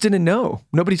it? We just didn't know.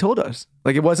 Nobody told us.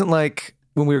 Like it wasn't like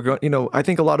when we were going, you know, I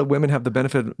think a lot of women have the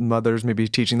benefit of mothers maybe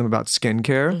teaching them about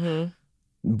skincare.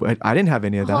 But I didn't have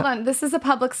any of that. Hold on. This is a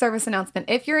public service announcement.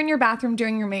 If you're in your bathroom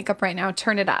doing your makeup right now,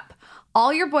 turn it up.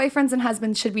 All your boyfriends and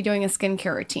husbands should be doing a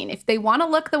skincare routine. If they want to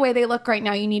look the way they look right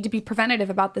now, you need to be preventative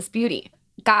about this beauty.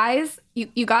 Guys,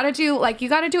 you got to do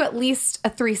at least a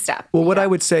 3-step. Well, what I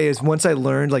would say is once I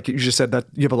learned, like you just said, that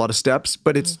you have a lot of steps,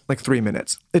 but it's like 3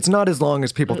 minutes. It's not as long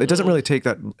as people. It doesn't really take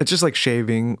that. It's just like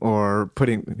shaving or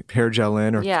putting hair gel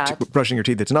in or brushing your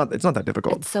teeth. It's not that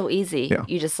difficult. It's so easy. Yeah.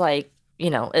 You just like, you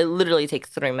know, it literally takes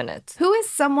 3 minutes. Who is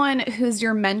someone who's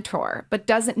your mentor but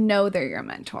doesn't know they're your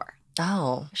mentor?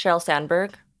 Oh, Sheryl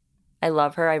Sandberg. I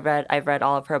love her. I've read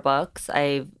all of her books.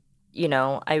 I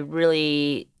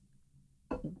really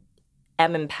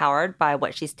am empowered by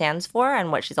what she stands for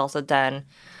and what she's also done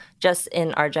just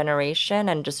in our generation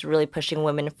and just really pushing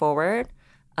women forward.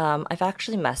 I've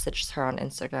actually messaged her on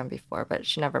Instagram before, but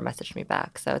she never messaged me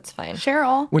back, so it's fine.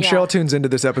 Cheryl. When Cheryl tunes into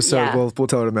this episode, we'll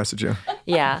tell her to message you.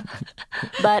 Yeah.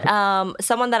 But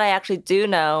someone that I actually do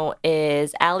know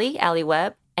is Allie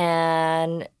Webb.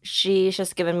 And she's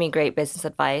just given me great business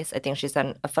advice. I think she's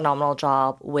done a phenomenal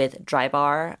job with Dry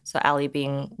Bar. So Allie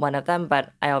being one of them,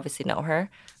 but I obviously know her.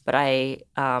 But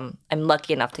I'm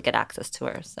lucky enough to get access to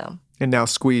her. So. And now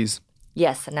Squeeze.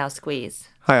 Yes, and now Squeeze.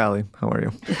 Hi, Allie. How are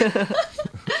you?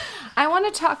 I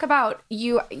want to talk about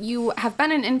you. You have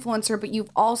been an influencer, but you've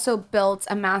also built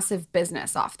a massive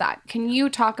business off that. Can you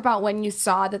talk about when you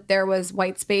saw that there was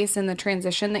white space in the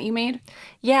transition that you made?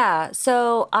 Yeah,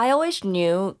 so I always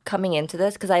knew coming into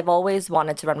this because I've always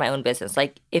wanted to run my own business.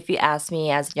 Like, if you asked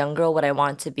me as a young girl what I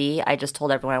wanted to be, I just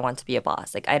told everyone I wanted to be a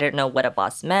boss. Like, I didn't know what a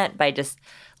boss meant, but I just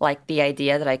liked the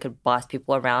idea that I could boss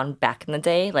people around back in the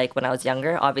day, like when I was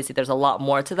younger. Obviously, there's a lot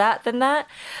more to that than that.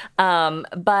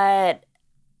 But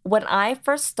when I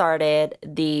first started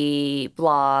the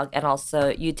blog and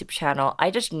also YouTube channel,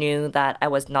 I just knew that I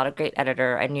was not a great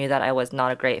editor. I knew that I was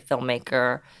not a great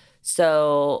filmmaker.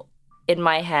 So in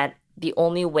my head, the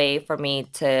only way for me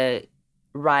to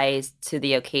rise to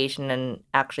the occasion and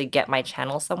actually get my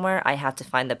channel somewhere, I had to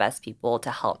find the best people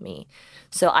to help me.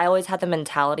 So I always had the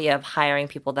mentality of hiring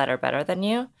people that are better than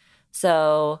you.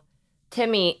 So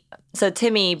Timmy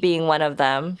being one of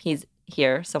them, he's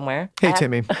here somewhere. Hey,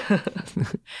 Timmy.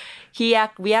 We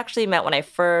actually met when I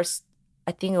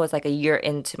think it was like a year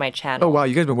into my channel. Oh, wow.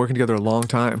 You guys have been working together a long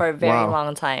time. For a very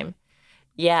long time.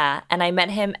 Yeah. And I met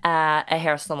him at a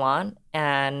hair salon,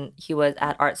 and he was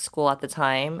at art school at the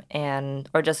time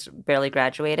or just barely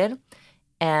graduated.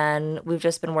 And we've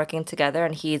just been working together,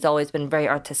 and he's always been very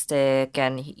artistic,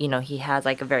 and he has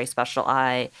like a very special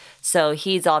eye. So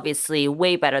he's obviously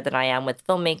way better than I am with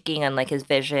filmmaking and like his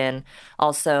vision,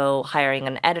 also hiring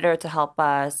an editor to help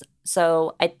us.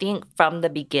 So I think from the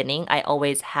beginning, I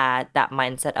always had that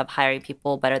mindset of hiring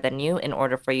people better than you in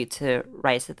order for you to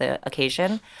rise to the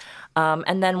occasion.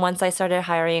 And then once I started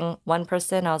hiring one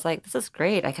person, I was like, this is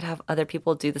great. I could have other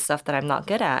people do the stuff that I'm not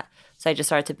good at. So I just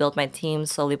started to build my team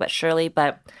slowly but surely.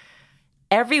 But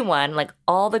everyone, like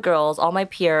all the girls, all my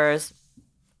peers,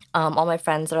 all my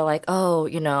friends that are like, oh,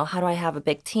 how do I have a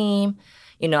big team?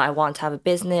 I want to have a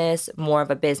business, more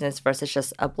of a business versus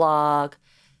just a blog.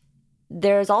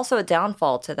 There's also a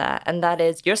downfall to that. And that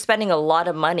is you're spending a lot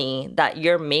of money that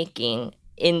you're making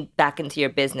back into your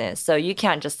business. So you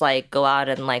can't just like go out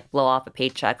and like blow off a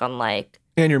paycheck on like...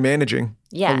 And you're managing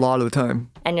a lot of the time.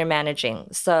 And you're managing.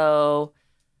 So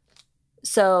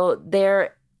the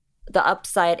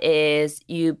upside is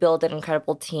you build an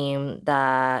incredible team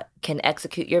that can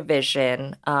execute your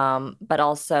vision. But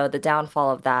also the downfall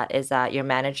of that is that you're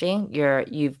managing.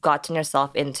 You've gotten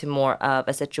yourself into more of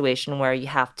a situation where you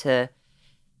have to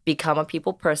become a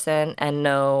people person and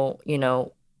know,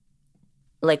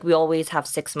 like we always have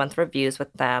 6-month reviews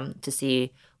with them to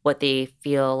see what they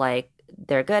feel like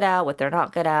they're good at, what they're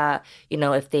not good at,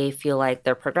 if they feel like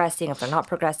they're progressing, if they're not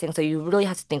progressing. So you really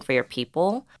have to think for your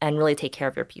people and really take care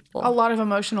of your people. A lot of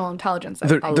emotional intelligence.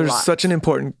 There's such an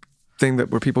important thing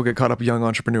where people get caught up, young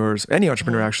entrepreneurs, any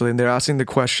entrepreneur actually, and they're asking the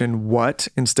question what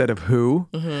instead of who.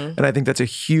 And I think that's a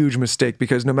huge mistake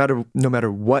because no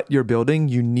matter what you're building,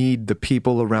 you need the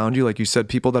people around you, like you said,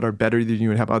 people that are better than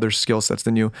you and have other skill sets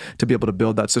than you to be able to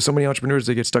build that. So many entrepreneurs,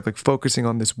 they get stuck like focusing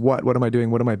on this what am I doing,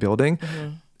 what am I building.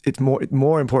 It's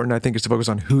more important, I think, is to focus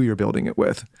on who you're building it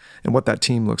with and what that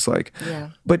team looks like.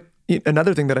 But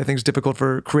another thing that I think is difficult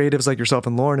for creatives like yourself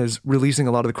and Lauren is releasing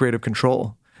a lot of the creative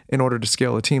control in order to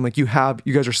scale a team. Like you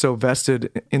guys are so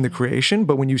vested in the creation,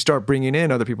 but when you start bringing in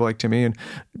other people like Timmy and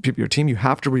your team, you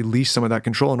have to release some of that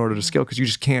control in order to scale because you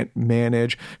just can't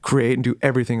manage, create, and do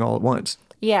everything all at once.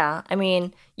 Yeah. I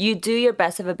mean, you do your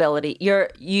best of ability.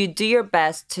 You do your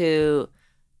best to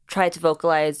try to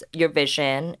vocalize your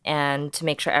vision and to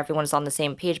make sure everyone is on the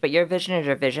same page. But your vision is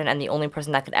your vision, and the only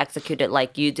person that could execute it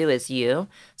like you do is you.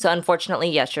 So unfortunately,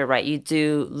 yes, you're right. You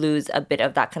do lose a bit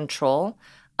of that control.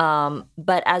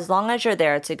 But as long as you're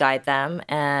there to guide them,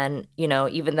 and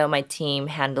even though my team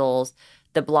handles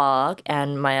the blog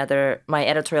and my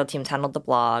editorial team handled the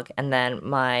blog, and then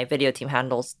my video team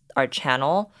handles our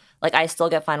channel, like I still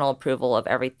get final approval of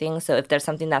everything. So if there's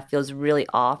something that feels really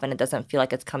off and it doesn't feel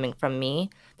like it's coming from me,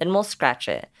 then we'll scratch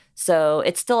it. So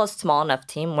it's still a small enough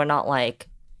team. We're not like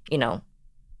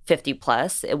 50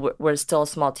 plus. We're still a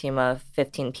small team of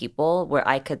 15 people where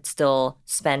I could still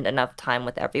spend enough time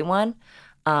with everyone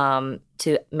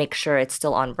to make sure it's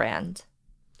still on brand.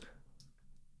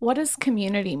 What does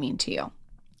community mean to you?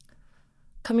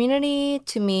 Community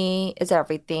to me is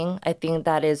everything. I think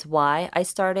that is why I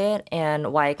started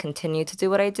and why I continue to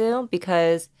do what I do,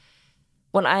 because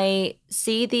when I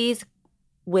see these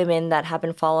women that have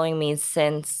been following me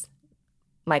since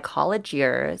my college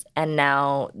years and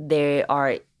now they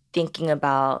are thinking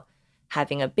about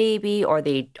having a baby or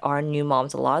they are new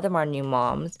moms, a lot of them are new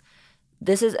moms.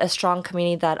 This is a strong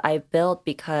community that I built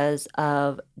because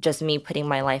of just me putting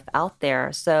my life out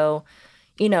there. So,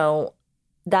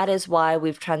 that is why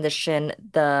we've transitioned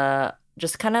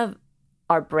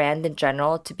our brand in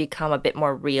general to become a bit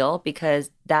more real, because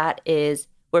that is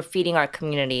we're feeding our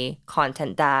community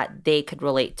content that they could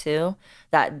relate to,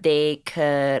 that they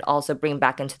could also bring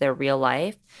back into their real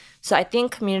life. So I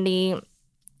think community,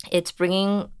 it's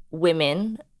bringing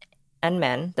women and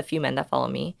men, the few men that follow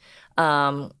me,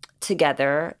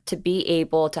 together to be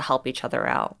able to help each other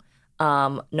out.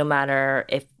 No matter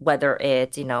whether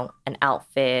it's, an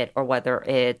outfit or whether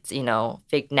it's,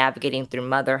 navigating through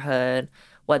motherhood,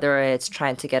 whether it's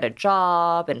trying to get a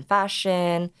job in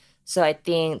fashion. So I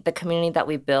think the community that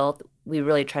we built, we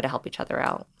really try to help each other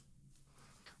out.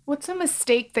 What's a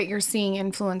mistake that you're seeing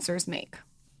influencers make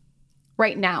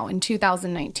right now in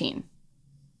 2019?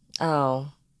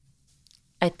 Oh,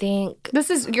 I think this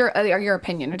is your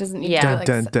opinion. It doesn't need to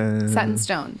be set in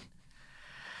stone.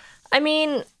 I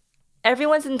mean,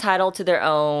 everyone's entitled to their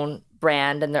own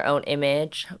brand and their own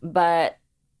image, but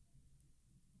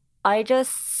I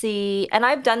just see, and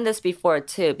I've done this before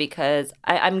too, because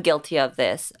I'm guilty of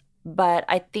this, but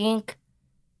I think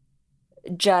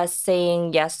just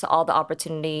saying yes to all the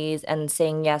opportunities and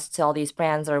saying yes to all these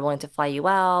brands that are willing to fly you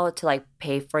out, to like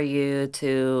pay for you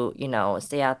to,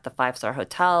 stay at the 5-star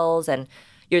hotels, and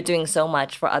you're doing so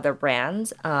much for other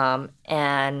brands.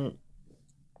 And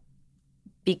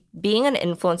being an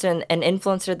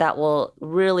influencer that will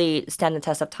really stand the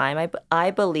test of time, I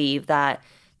believe that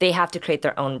they have to create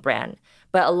their own brand.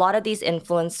 But a lot of these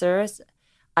influencers,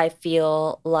 I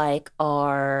feel like,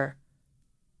 are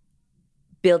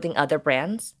building other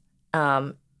brands.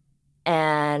 And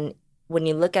when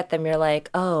you look at them, you're like,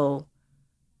 oh,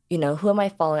 who am I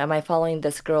following? Am I following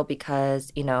this girl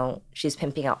because, she's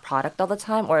pimping out product all the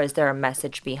time? Or is there a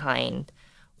message behind,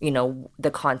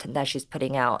 the content that she's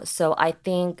putting out? So I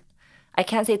think, I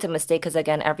can't say it's a mistake because,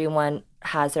 again, everyone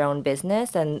has their own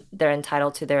business and they're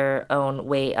entitled to their own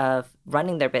way of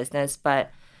running their business.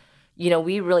 But,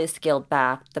 we really scaled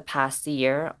back the past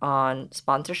year on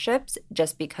sponsorships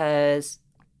just because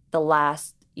the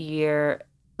last 2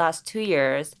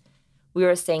 years, we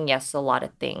were saying yes to a lot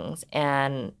of things.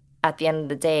 And at the end of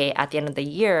the day, at the end of the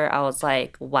year, I was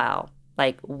like, wow,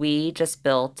 like we just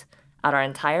built out our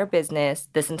entire business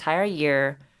this entire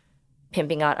year,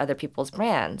 pimping out other people's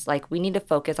brands. Like, we need to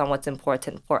focus on what's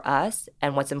important for us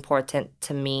and what's important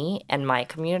to me and my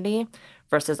community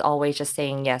versus always just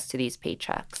saying yes to these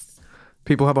paychecks.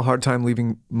 People have a hard time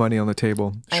leaving money on the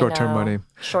table, short-term money.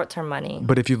 Short-term money.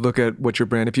 But if you look at what your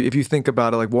brand, if you think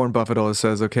about it, like Warren Buffett always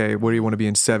says, okay, where do you want to be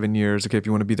in 7 years? Okay, if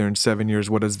you want to be there in 7 years,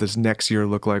 what does this next year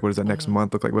look like? What does that next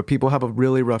month look like? But people have a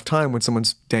really rough time when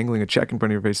someone's dangling a check in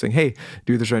front of your face saying, hey,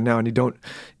 do this right now. And you don't,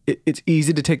 it's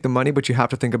easy to take the money, but you have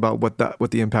to think about what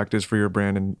the impact is for your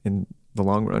brand in the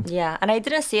long run. Yeah, and I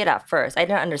didn't see it at first. I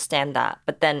didn't understand that.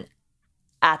 But then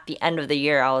at the end of the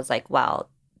year, I was like, wow,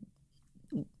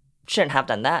 shouldn't have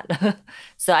done that.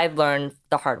 So I've learned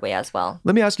the hard way as well.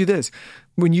 Let me ask you this.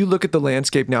 When you look at the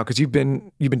landscape now, because you've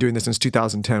been doing this since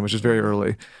 2010, which is very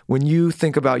early. When you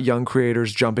think about young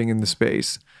creators jumping in the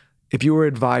space, if you were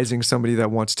advising somebody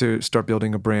that wants to start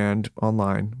building a brand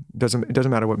online, it doesn't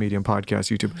matter what medium,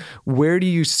 podcast, YouTube, where do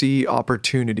you see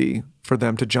opportunity for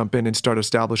them to jump in and start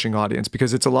establishing audience?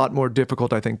 Because it's a lot more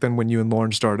difficult, I think, than when you and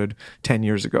Lauren started 10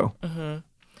 years ago. Mm-hmm.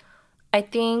 I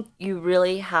think you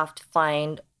really have to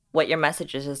find what your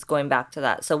message is, just going back to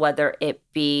that. So whether it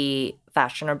be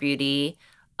fashion or beauty,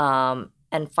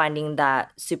 and finding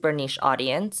that super niche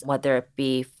audience, whether it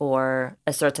be for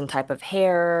a certain type of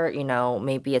hair,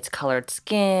 maybe it's colored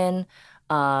skin,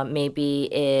 maybe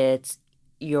it's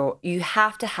you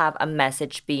have to have a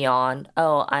message beyond,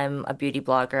 oh, I'm a beauty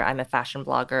blogger, I'm a fashion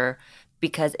blogger,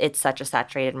 because it's such a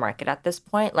saturated market at this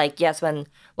point. Like, yes, when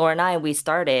Laura and we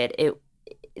started,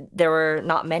 there were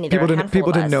not many. People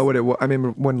didn't know what it was. I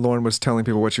mean, when Lauren was telling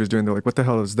people what she was doing, they're like, what the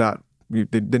hell is that? They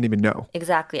didn't even know.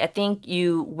 Exactly. I think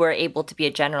you were able to be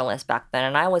a generalist back then,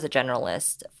 and I was a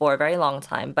generalist for a very long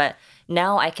time. But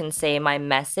now I can say my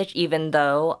message, even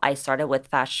though I started with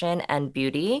fashion and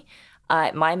beauty,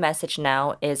 my message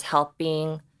now is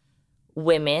helping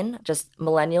women, just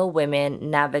millennial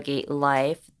women, navigate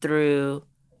life through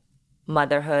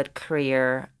motherhood,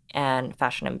 career, and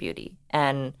fashion and beauty.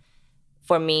 And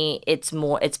for me,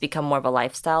 it's become more of a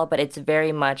lifestyle, but it's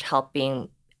very much helping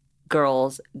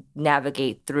girls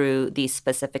navigate through these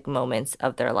specific moments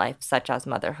of their life, such as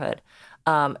motherhood.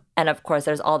 And of course,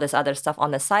 there's all this other stuff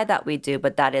on the side that we do,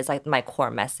 but that is like my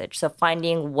core message. So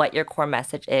finding what your core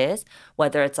message is,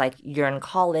 whether it's like you're in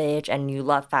college and you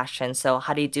love fashion. So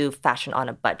how do you do fashion on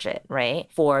a budget, right?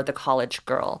 For the college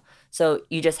girl. So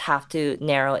you just have to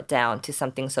narrow it down to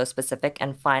something so specific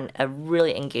and find a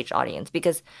really engaged audience.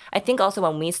 Because I think also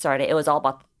when we started, it was all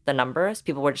about the numbers.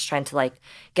 People were just trying to like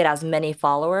get as many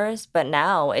followers. But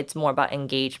now it's more about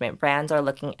engagement. Brands are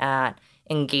looking at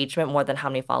engagement more than how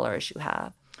many followers you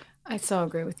have. I so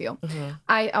agree with you. Mm-hmm.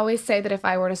 I always say that if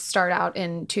I were to start out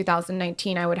in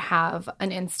 2019, I would have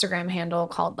an Instagram handle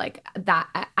called like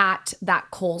that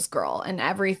Kohl's girl, and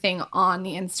everything on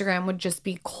the Instagram would just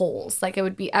be Kohl's. Like it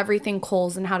would be everything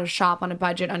Kohl's and how to shop on a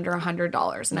budget under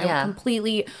 $100. And I would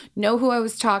completely know who I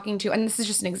was talking to. And this is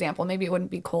just an example. Maybe it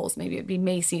wouldn't be Kohl's, maybe it'd be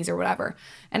Macy's or whatever.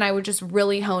 And I would just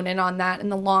really hone in on that.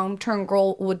 And the long-term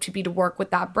goal would be to work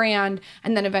with that brand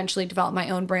and then eventually develop my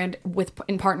own brand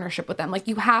in partnership with them. Like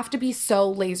you have to be so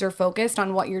laser focused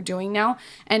on what you're doing now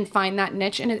and find that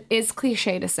niche. And it is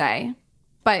cliche to say,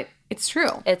 but it's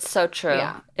true. It's so true.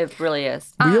 Yeah. It really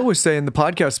is. We always say in the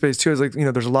podcast space too, is like,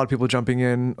 there's a lot of people jumping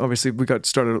in. Obviously we got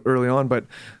started early on, but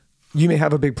you may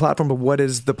have a big platform, but what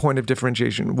is the point of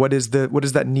differentiation? What is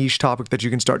that niche topic that you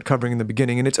can start covering in the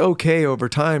beginning? And it's okay over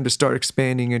time to start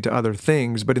expanding into other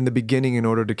things, but in the beginning, in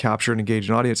order to capture and engage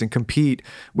an audience and compete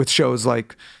with shows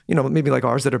like, maybe like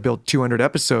ours that are built 200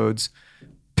 episodes,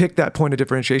 pick that point of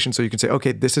differentiation so you can say,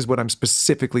 okay, this is what I'm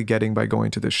specifically getting by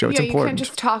going to this show. It's important. You can't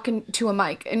just talk to a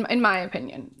mic, in my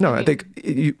opinion. No, I think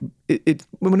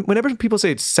whenever people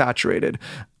say it's saturated,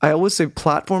 I always say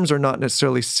platforms are not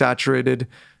necessarily saturated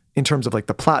in terms of like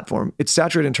the platform. It's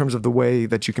saturated in terms of the way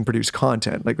that you can produce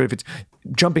content. Like if it's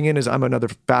jumping in as I'm another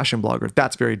fashion blogger,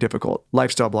 that's very difficult.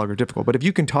 Lifestyle blogger, difficult. But if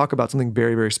you can talk about something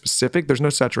very, very specific, there's no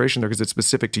saturation there because it's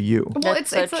specific to you. Well,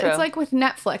 it's like with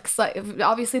Netflix. Like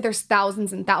obviously there's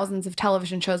thousands and thousands of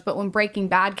television shows, but when Breaking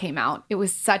Bad came out, it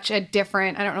was such a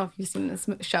different, I don't know if you've seen this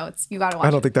show. You got to watch it.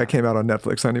 I don't think that came out on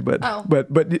Netflix, honey, but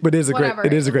it is a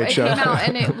great show. It came out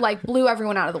and it like blew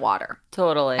everyone out of the water.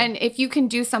 Totally. And if you can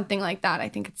do something like that, I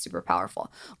think it's super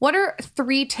powerful. What are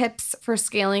 3 tips for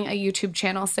scaling a YouTube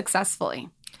channel successfully?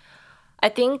 I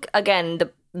think, again,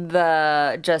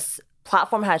 the just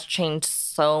platform has changed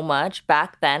so much.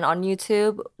 Back then on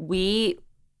YouTube, we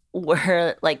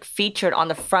were like featured on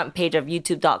the front page of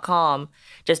youtube.com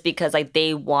just because like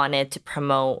they wanted to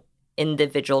promote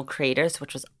individual creators,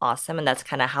 which was awesome. And that's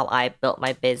kind of how I built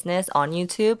my business on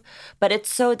YouTube. But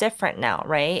it's so different now,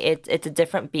 right? It's a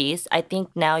different beast. I think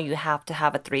now you have to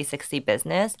have a 360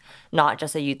 business, not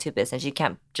just a YouTube business. You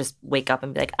can't just wake up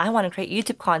and be like, I want to create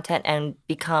YouTube content and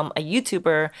become a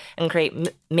YouTuber and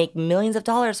make millions of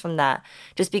dollars from that.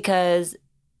 Just because,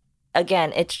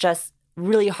 again, it's just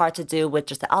really hard to do with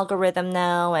just the algorithm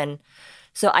now. And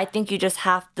so I think you just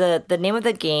have the name of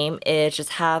the game is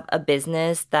just have a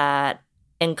business that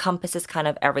encompasses kind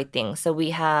of everything. So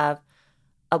we have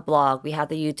a blog, we have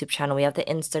the YouTube channel, we have the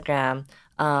Instagram,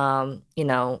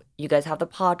 you guys have the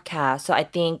podcast. So I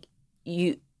think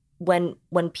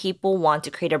when people want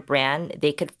to create a brand,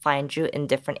 they could find you in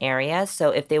different areas. So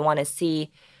if they want to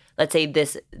see, let's say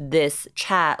this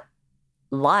chat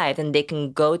live, then they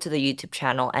can go to the YouTube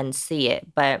channel and see it.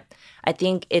 But I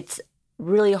think it's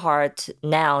really hard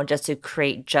now just to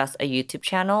create just a YouTube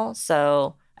channel.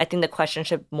 So I think the question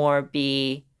should more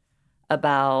be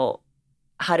about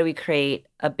how do we create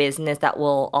a business that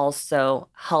will also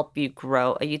help you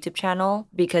grow a YouTube channel?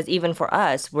 Because even for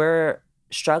us, we're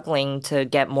struggling to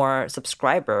get more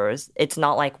subscribers. It's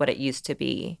not like what it used to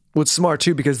be. Well, it's smart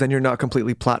too, because then you're not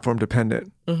completely platform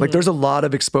dependent. Mm-hmm. Like there's a lot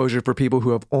of exposure for people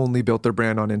who have only built their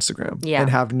brand on Instagram and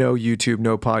have no YouTube,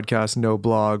 no podcast, no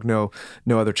blog, no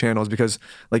other channels. Because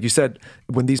like you said,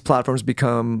 when these platforms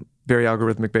become very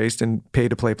algorithmic based and pay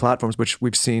to play platforms, which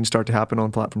we've seen start to happen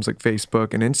on platforms like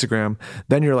Facebook and Instagram,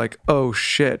 then you're like, oh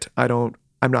shit,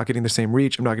 I'm not getting the same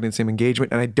reach, I'm not getting the same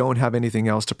engagement, and I don't have anything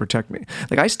else to protect me.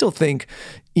 Like I still think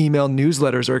email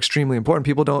newsletters are extremely important.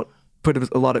 People don't put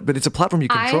a lot of, but it's a platform you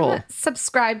control. I'm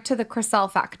subscribed to the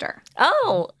Chriselle Factor.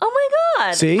 Oh my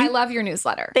God. See? I love your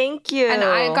newsletter. Thank you. And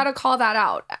I got to call that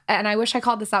out. And I wish I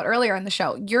called this out earlier in the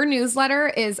show. Your newsletter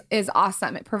is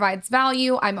awesome. It provides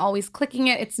value. I'm always clicking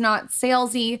it. It's not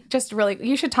salesy. Just really,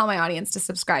 you should tell my audience to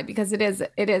subscribe because it is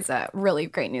a really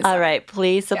great newsletter. All right,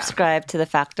 please subscribe to the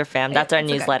Factor Fam. That's our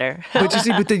newsletter. Okay. But you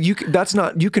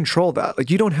see, you control that. Like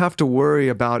you don't have to worry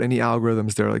about any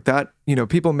algorithms there like that.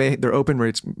 People their open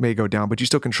rates may go down, but you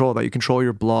still control that. You control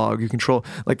your blog. You control,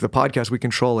 like the podcast, we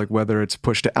control like whether it's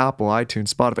pushed to Apple,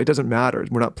 iTunes, Spotify. It doesn't matter.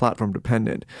 We're not platform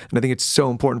dependent. And I think it's so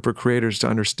important for creators to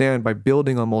understand by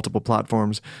building on multiple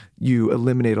platforms, you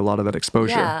eliminate a lot of that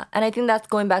exposure. Yeah. And I think that's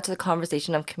going back to the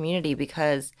conversation of community,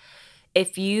 because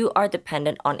if you are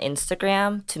dependent on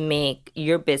Instagram to make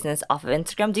your business off of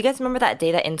Instagram, do you guys remember that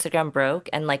day that Instagram broke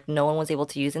and like no one was able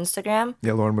to use Instagram?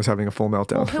 Yeah, Lauren was having a full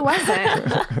meltdown. Well, who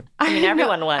wasn't? I mean,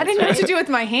 everyone was. I didn't know what to do with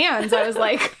my hands. I was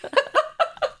like...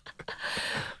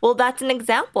 Well, that's an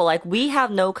example. Like we have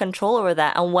no control over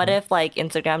that. And what if like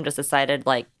Instagram just decided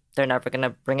like they're never going to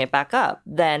bring it back up?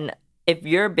 Then if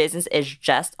your business is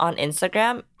just on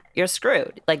Instagram, you're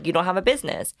screwed. Like, you don't have a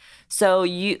business. So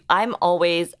I'm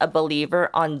always a believer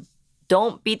on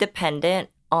don't be dependent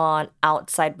on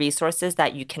outside resources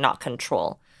that you cannot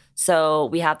control. So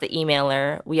we have the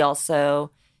emailer.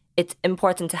 It's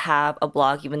important to have a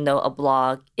blog, even though a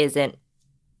blog isn't,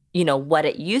 what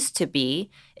it used to be.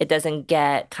 It doesn't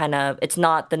get it's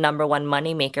not the number one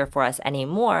moneymaker for us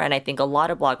anymore. And I think a lot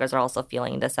of bloggers are also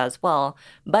feeling this as well.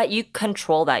 But you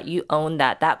control that. You own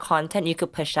that. That content you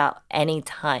could push out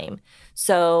anytime.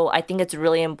 So I think it's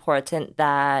really important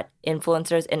that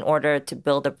influencers, in order to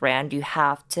build a brand, you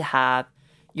have to have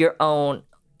your own,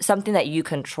 something that you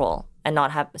control and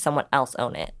not have someone else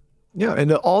own it. Yeah,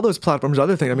 and all those platforms,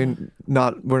 other thing, I mean,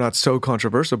 we're not so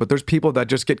controversial, but there's people that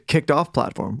just get kicked off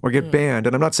platform or get banned.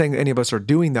 And I'm not saying any of us are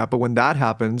doing that, but when that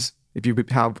happens, if you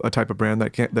have a type of brand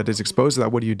that is exposed to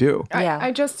that, what do you do?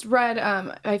 I just read,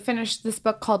 I finished this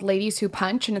book called Ladies Who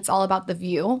Punch, and it's all about The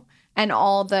View and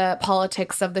all the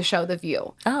politics of the show The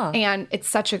View. Oh. And it's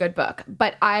such a good book.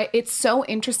 But it's so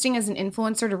interesting as an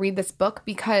influencer to read this book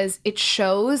because it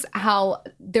shows how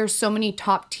there's so many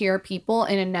top tier people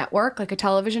in a network, like a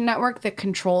television network, that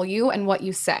control you and what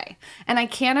you say. And I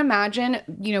can't imagine,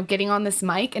 getting on this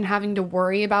mic and having to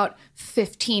worry about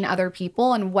 15 other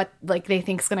people and what they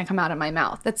think is going to come out of my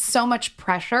mouth. That's so much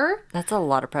pressure. That's a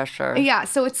lot of pressure. Yeah.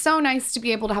 So it's so nice to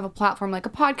be able to have a platform like a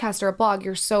podcast or a blog.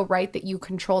 You're so right that you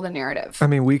control the narrative. I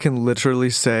mean, we can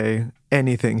literally say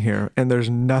anything here, and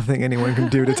there's nothing anyone can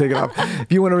do to take it off.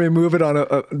 If you want to remove it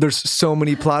on there's so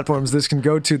many platforms this can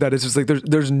go to that it's just like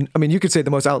there's. I mean, you could say the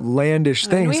most outlandish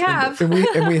things, we have, and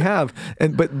we have,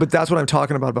 but that's what I'm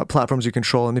talking about platforms you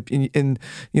control, and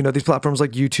these platforms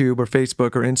like YouTube or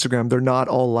Facebook or Instagram, they're not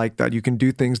all like that. You can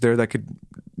do things there that could,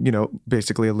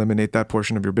 basically eliminate that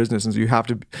portion of your business, and so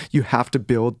you have to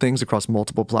build things across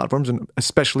multiple platforms, and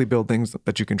especially build things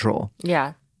that you control.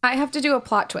 Yeah. I have to do a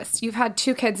plot twist. You've had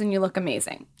 2 kids and you look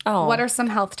amazing. Oh. What are some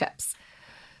health tips?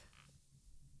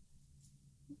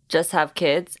 Just have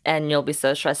kids and you'll be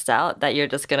so stressed out that you're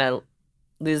just going to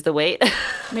lose the weight.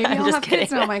 Maybe I'll have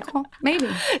kids now, Michael. Maybe.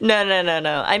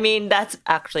 No. I mean, that's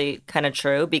actually kind of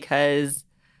true because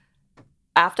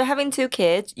after having 2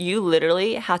 kids, you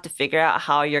literally have to figure out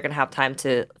how you're going to have time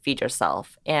to feed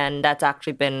yourself. And that's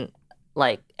actually been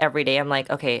every day I'm like,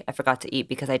 okay, I forgot to eat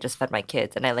because I just fed my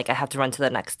kids and I have to run to the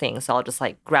next thing. So I'll just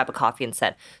grab a coffee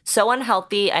instead. So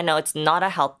unhealthy. I know it's not a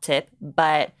health tip,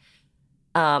 but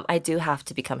I do have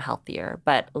to become healthier.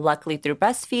 But luckily through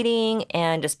breastfeeding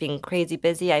and just being crazy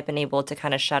busy, I've been able to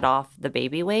kind of shut off the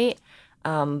baby weight.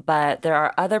 But there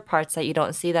are other parts that you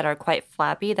don't see that are quite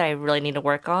flabby that I really need to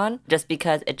work on just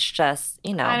because it's just,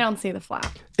 I don't see the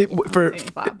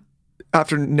flab.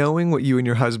 After knowing what you and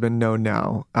your husband know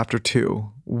now, after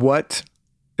 2, what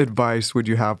advice would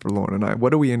you have for Lauren and I?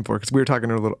 What are we in for? Because we were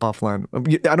talking a little offline.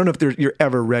 I don't know if you're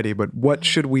ever ready, but what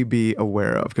should we be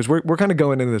aware of? Because we're kind of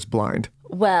going into this blind.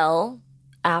 Well,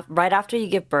 right after you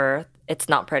give birth, it's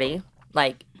not pretty.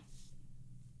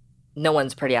 No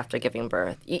one's pretty after giving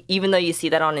birth. Even though you see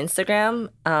that on Instagram,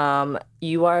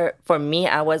 for me,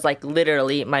 I was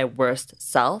literally my worst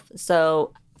self.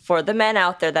 So for the men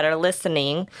out there that are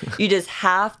listening, you just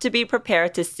have to be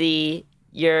prepared to see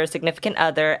your significant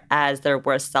other as their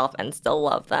worst self and still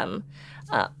love them.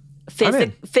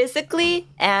 Physically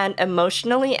and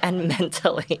emotionally and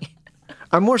mentally.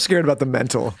 I'm more scared about the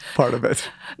mental part of it.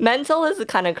 Mental is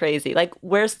kind of crazy.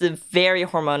 We're very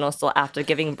hormonal still after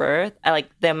giving birth.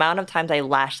 The amount of times I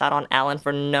lashed out on Alan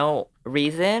for no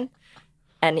reason.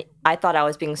 And I thought I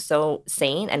was being so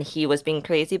sane and he was being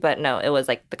crazy, but no, it was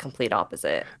the complete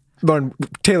opposite. Lauren,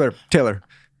 Taylor,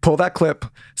 pull that clip,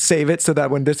 save it so that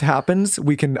when this happens,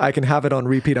 I can have it on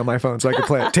repeat on my phone so I can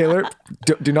play it. Taylor,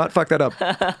 do not fuck that up.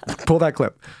 Pull that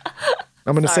clip.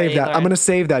 I'm going to save that. Lauren. I'm going to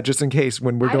save that just in case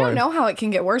when we're going. I don't know how it can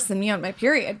get worse than me on my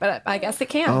period, but I guess it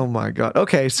can. Oh my God.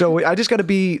 Okay. So I just got to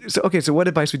be, so what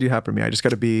advice would you have for me? I just got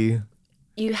to be...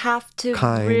 You have to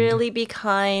really be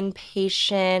kind,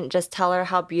 patient, just tell her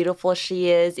how beautiful she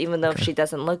is, even though if she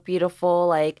doesn't look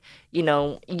beautiful.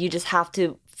 You just have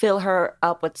to fill her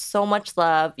up with so much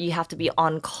love. You have to be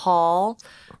on call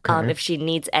if she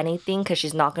needs anything because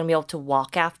she's not going to be able to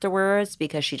walk afterwards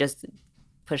because she just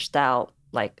pushed out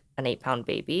an 8-pound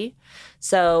baby.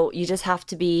 So you just have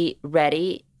to be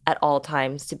ready at all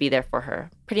times to be there for her.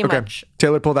 Pretty much.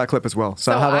 Taylor, pull that clip as well.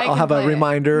 So I'll have a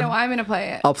reminder. No, I'm going to play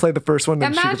it. I'll play the first one.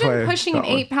 Then Imagine she can play pushing an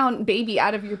 8-pound baby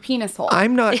out of your penis hole.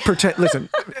 I'm not pretend. Listen,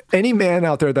 any man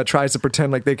out there that tries to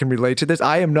pretend like they can relate to this,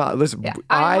 I am not. Listen, yeah,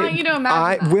 I want you to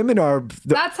imagine that. Women are.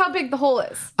 That's how big the hole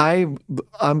is. I'm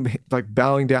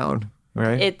bowing down.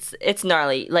 right? It's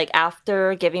gnarly. Like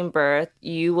after giving birth,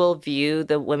 you will view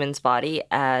the woman's body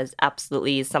as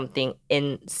absolutely something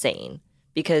insane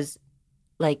because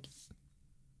like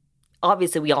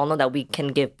obviously we all know that we can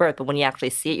give birth, but when you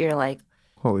actually see it, you're like,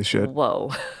 Holy shit.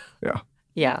 whoa. Yeah.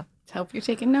 Yeah. Hope you're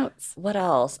taking notes. What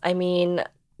else? I mean,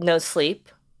 no sleep.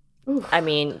 I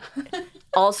mean,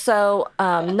 also,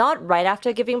 not right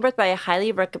after giving birth, but I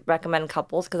highly recommend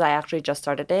couples because I actually just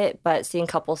started it. But seeing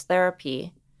couples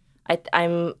therapy,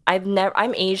 I'm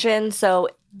Asian, so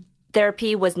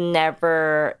therapy was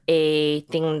never a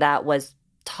thing that was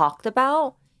talked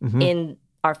about in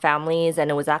our families, and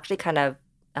it was actually kind of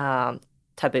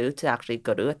taboo to actually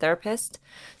go to a therapist.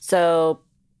 So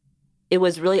it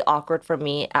was really awkward for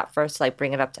me at first to like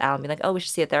bring it up to Al and be like, oh, we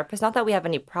should see a therapist. Not that we have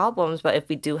any problems, but if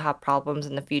we do have problems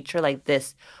in the future, like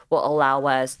this will allow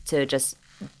us to just,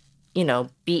 you know,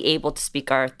 be able to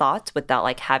speak our thoughts without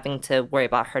like having to worry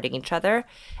about hurting each other.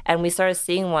 And we started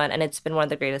seeing one, and it's been one of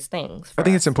the greatest things. I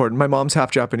think it's important. My mom's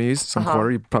half Japanese, some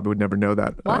quarter. You probably would never know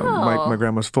that. Wow. My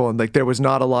grandma's full, and like there was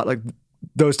not a lot like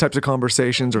those types of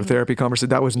conversations or therapy conversations.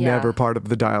 That was never part of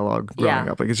the dialogue growing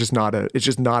up. Like it's just not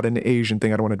an Asian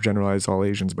thing. I don't want to generalize all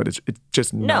Asians, but it's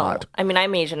just not. I mean,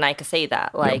 I'm Asian. I could say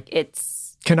that. Like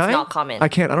it's not common. I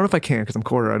can't. I don't know if I can because I'm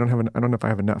quarter. I don't know if I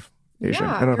have enough Asian.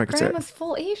 I don't know if I could say it. Your grandma's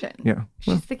full Asian. Yeah.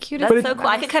 She's the cutest. That's so cool.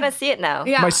 I could kind of see it now.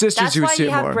 Yeah. My sisters That's who why see you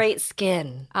it have more. great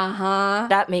skin. Uh-huh.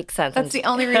 That makes sense. That's the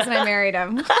only reason I married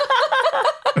him.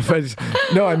 But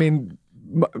no, I mean,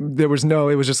 it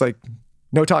was just like,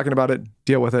 no talking about it,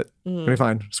 deal with it. It'll be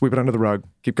fine. Sweep it under the rug.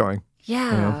 Keep going.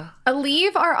 Yeah.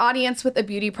 Leave our audience with a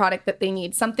beauty product that they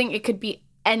need. Something, it could be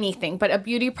anything, but a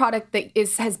beauty product that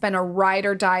has been a ride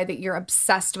or die that you're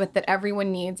obsessed with, that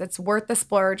everyone needs. It's worth the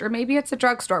splurge, or maybe it's a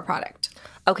drugstore product.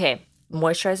 Okay.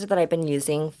 Moisturizer that I've been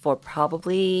using for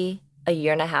probably a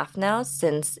year and a half now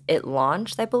since it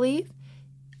launched, I believe.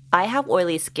 I have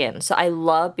oily skin, so I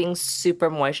love being super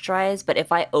moisturized, but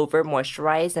if I over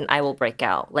moisturize, then I will break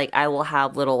out. Like I will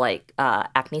have little like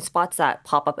acne spots that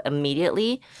pop up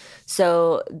immediately.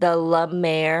 So the La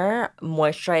Mer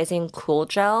Moisturizing Cool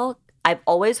Gel, I've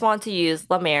always wanted to use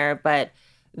La Mer, but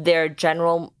their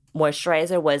general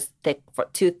moisturizer was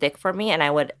too thick for me, and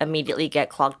I would immediately get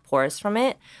clogged pores from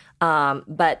it.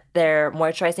 But their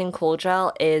Moisturizing Cool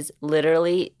Gel is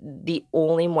literally the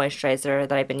only moisturizer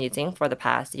that I've been using for the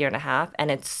past year and a half.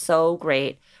 And it's so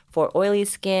great for oily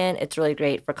skin. It's really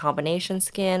great for combination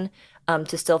skin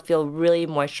to still feel really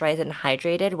moisturized and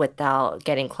hydrated without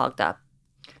getting clogged up.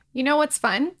 You know what's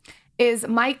fun is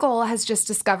Michael has just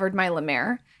discovered my La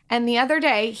Mer. And the other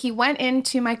day he went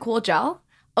into my Cool Gel,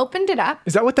 opened it up.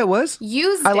 Is that what that was?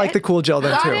 Used I like the Cool Gel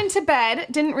then got too. Got into bed,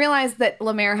 didn't realize that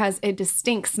La Mer has a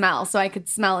distinct smell, so I could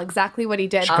smell exactly what he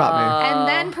did. She caught me. And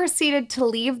then proceeded to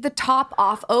leave the top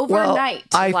off overnight.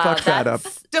 Well, I fucked that up.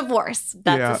 Divorce.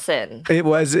 That's a sin. It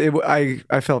was. I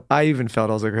even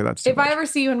felt. I was like, okay, that's too if much. I ever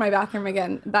see you in my bathroom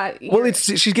again,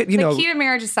 she's getting. The key to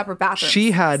marriage is separate bathrooms.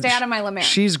 She had. Stay out of my La Mer.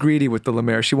 She's greedy with the La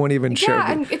Mer. She won't even share.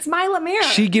 Yeah, and it's my La Mer.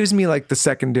 She gives me like the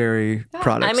secondary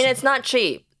products. I mean, it's not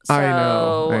cheap. So,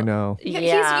 I know.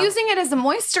 Yeah. He's using it as a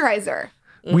moisturizer.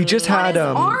 We just had.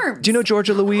 arms. Do you know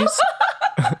Georgia Louise?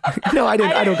 No, I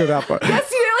didn't. I don't go that far.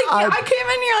 Yes, you're like. I came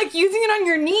in. You're like using it on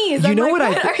your knees. You know what?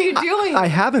 What are you doing? I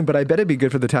haven't, but I bet it'd be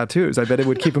good for the tattoos. I bet it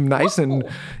would keep them nice. And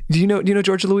do you know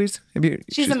Georgia Louise?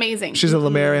 She's amazing. She's a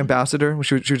La Mer ambassador.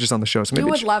 She was just on the show. So maybe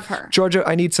you would love her. Georgia,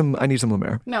 I need some La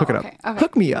Mer. No, hook it okay, up. okay.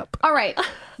 Hook me up. All right.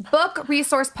 Book,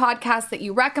 resource, podcast that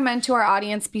you recommend to our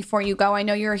audience before you go. I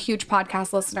know you're a huge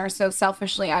podcast listener, so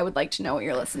selfishly, I would like to know what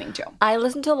you're listening to. I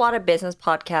listen to a lot of business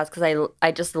podcasts because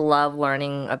I just love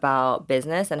learning about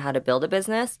business and how to build a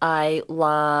business. I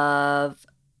love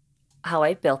How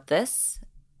I Built This.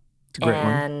 It's a great one.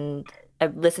 And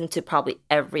I've listened to probably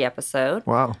every episode.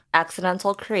 Wow.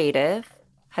 Accidental Creative.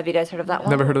 Have you guys heard of that one?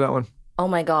 Never heard of that one. Oh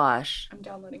my gosh. I'm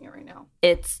downloading it right now.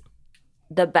 It's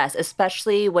the best,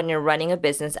 especially when you're running a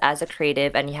business as a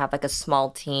creative and you have like a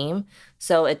small team.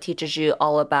 So it teaches you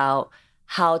all about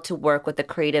how to work with a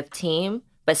creative team,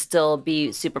 but still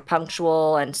be super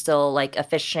punctual and still like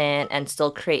efficient and still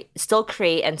create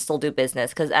and still do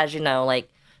business. Because as you know, like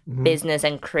business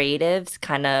and creatives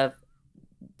kind of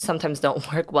sometimes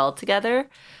don't work well together.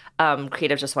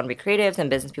 Creatives just want to be creatives and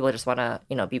business people just want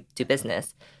to, do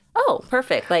business. Oh,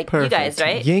 perfect. Like you guys,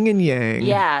 right? Yin and yang.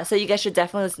 Yeah. So you guys should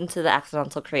definitely listen to The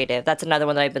Accidental Creative. That's another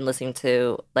one that I've been listening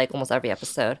to like almost every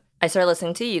episode. I started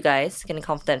listening to you guys, Skinny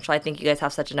Confidential. I think you guys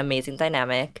have such an amazing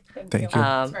dynamic. Thank you.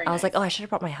 I was like, oh, I should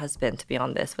have brought my husband to be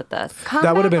on this with us.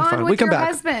 That would have been fun. We come back.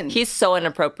 Husband. He's so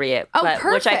inappropriate. Oh,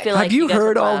 which I feel like have you guys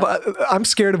heard would all? love. I'm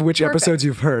scared of which episodes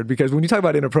you've heard because when you talk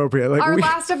about inappropriate, like Our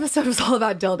last episode was all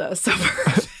about dildos. So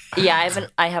Yeah,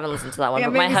 I haven't listened to that one. Yeah,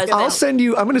 but my maybe husband.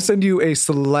 I'm going to send you a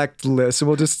select list, and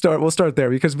we'll start there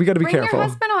because we got to be bring careful. your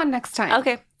husband on next time.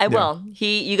 Okay, I will.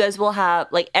 You guys will have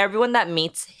like everyone that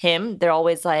meets him. They're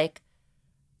always like,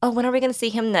 oh, when are we going to see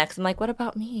him next? I'm like, what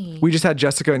about me? We just had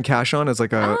Jessica and Cash on as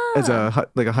like a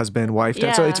husband wife,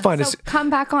 so it's fun. So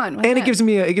come back on. And it gives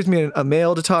me a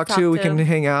male to talk to. We can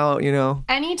hang out.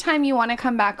 Anytime you want to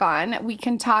come back on, we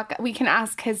can talk. We can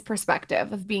ask his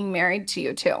perspective of being married to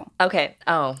you too. Okay.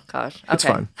 Oh gosh. Okay. It's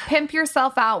fun. Pimp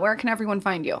yourself out. Where can everyone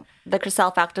find you?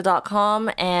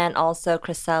 TheChriselleFactor.com, and also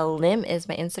Chriselle Lim is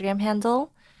my Instagram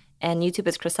handle, and YouTube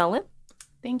is Chriselle Lim.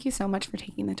 Thank you so much for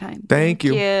taking the time. Thank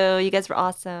you. You guys were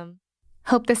awesome.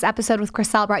 Hope this episode with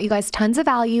Chriselle brought you guys tons of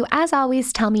value. As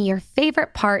always, tell me your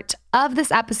favorite part of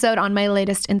this episode on my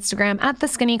latest Instagram at The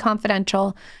Skinny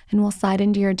Confidential, and we'll slide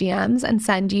into your DMs and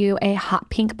send you a hot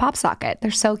pink pop socket.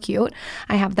 They're so cute.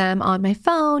 I have them on my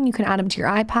phone. You can add them to your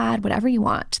iPad, whatever you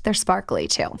want. They're sparkly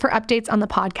too. For updates on the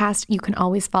podcast, you can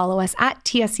always follow us at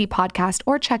TSC Podcast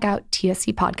or check out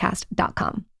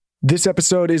tscpodcast.com. This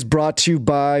episode is brought to you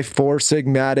by Four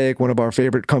Sigmatic, one of our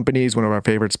favorite companies, one of our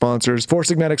favorite sponsors. Four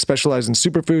Sigmatic specializes in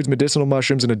superfoods, medicinal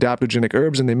mushrooms, and adaptogenic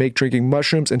herbs, and they make drinking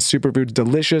mushrooms and superfoods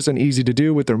delicious and easy to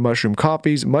do with their mushroom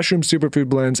coffees, mushroom superfood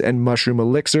blends, and mushroom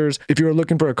elixirs. If you're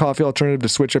looking for a coffee alternative to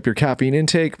switch up your caffeine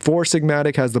intake, Four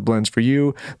Sigmatic has the blends for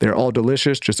you. They're all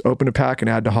delicious. Just open a pack and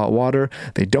add to hot water.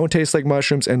 They don't taste like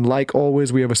mushrooms, and like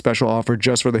always, we have a special offer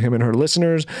just for the Him and Her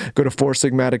listeners. Go to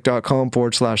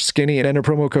foursigmatic.com/skinny and enter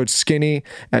promo code SKINNY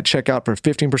at checkout for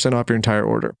 15% off your entire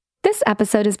order. This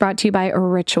episode is brought to you by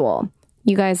Ritual.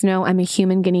 You guys know I'm a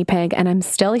human guinea pig, and I'm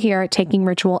still here taking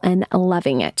Ritual and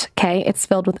loving it, okay? It's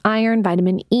filled with iron,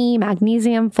 vitamin E,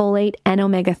 magnesium, folate, and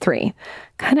omega-3.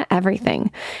 Kind of everything.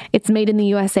 It's made in the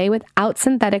USA without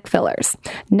synthetic fillers.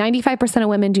 95% of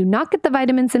women do not get the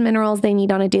vitamins and minerals they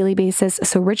need on a daily basis,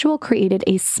 so Ritual created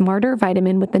a smarter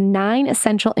vitamin with the 9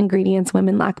 essential ingredients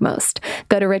women lack most.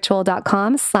 Go to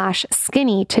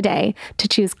ritual.com/skinny today to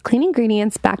choose clean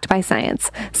ingredients backed by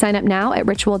science. Sign up now at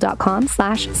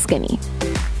ritual.com/skinny.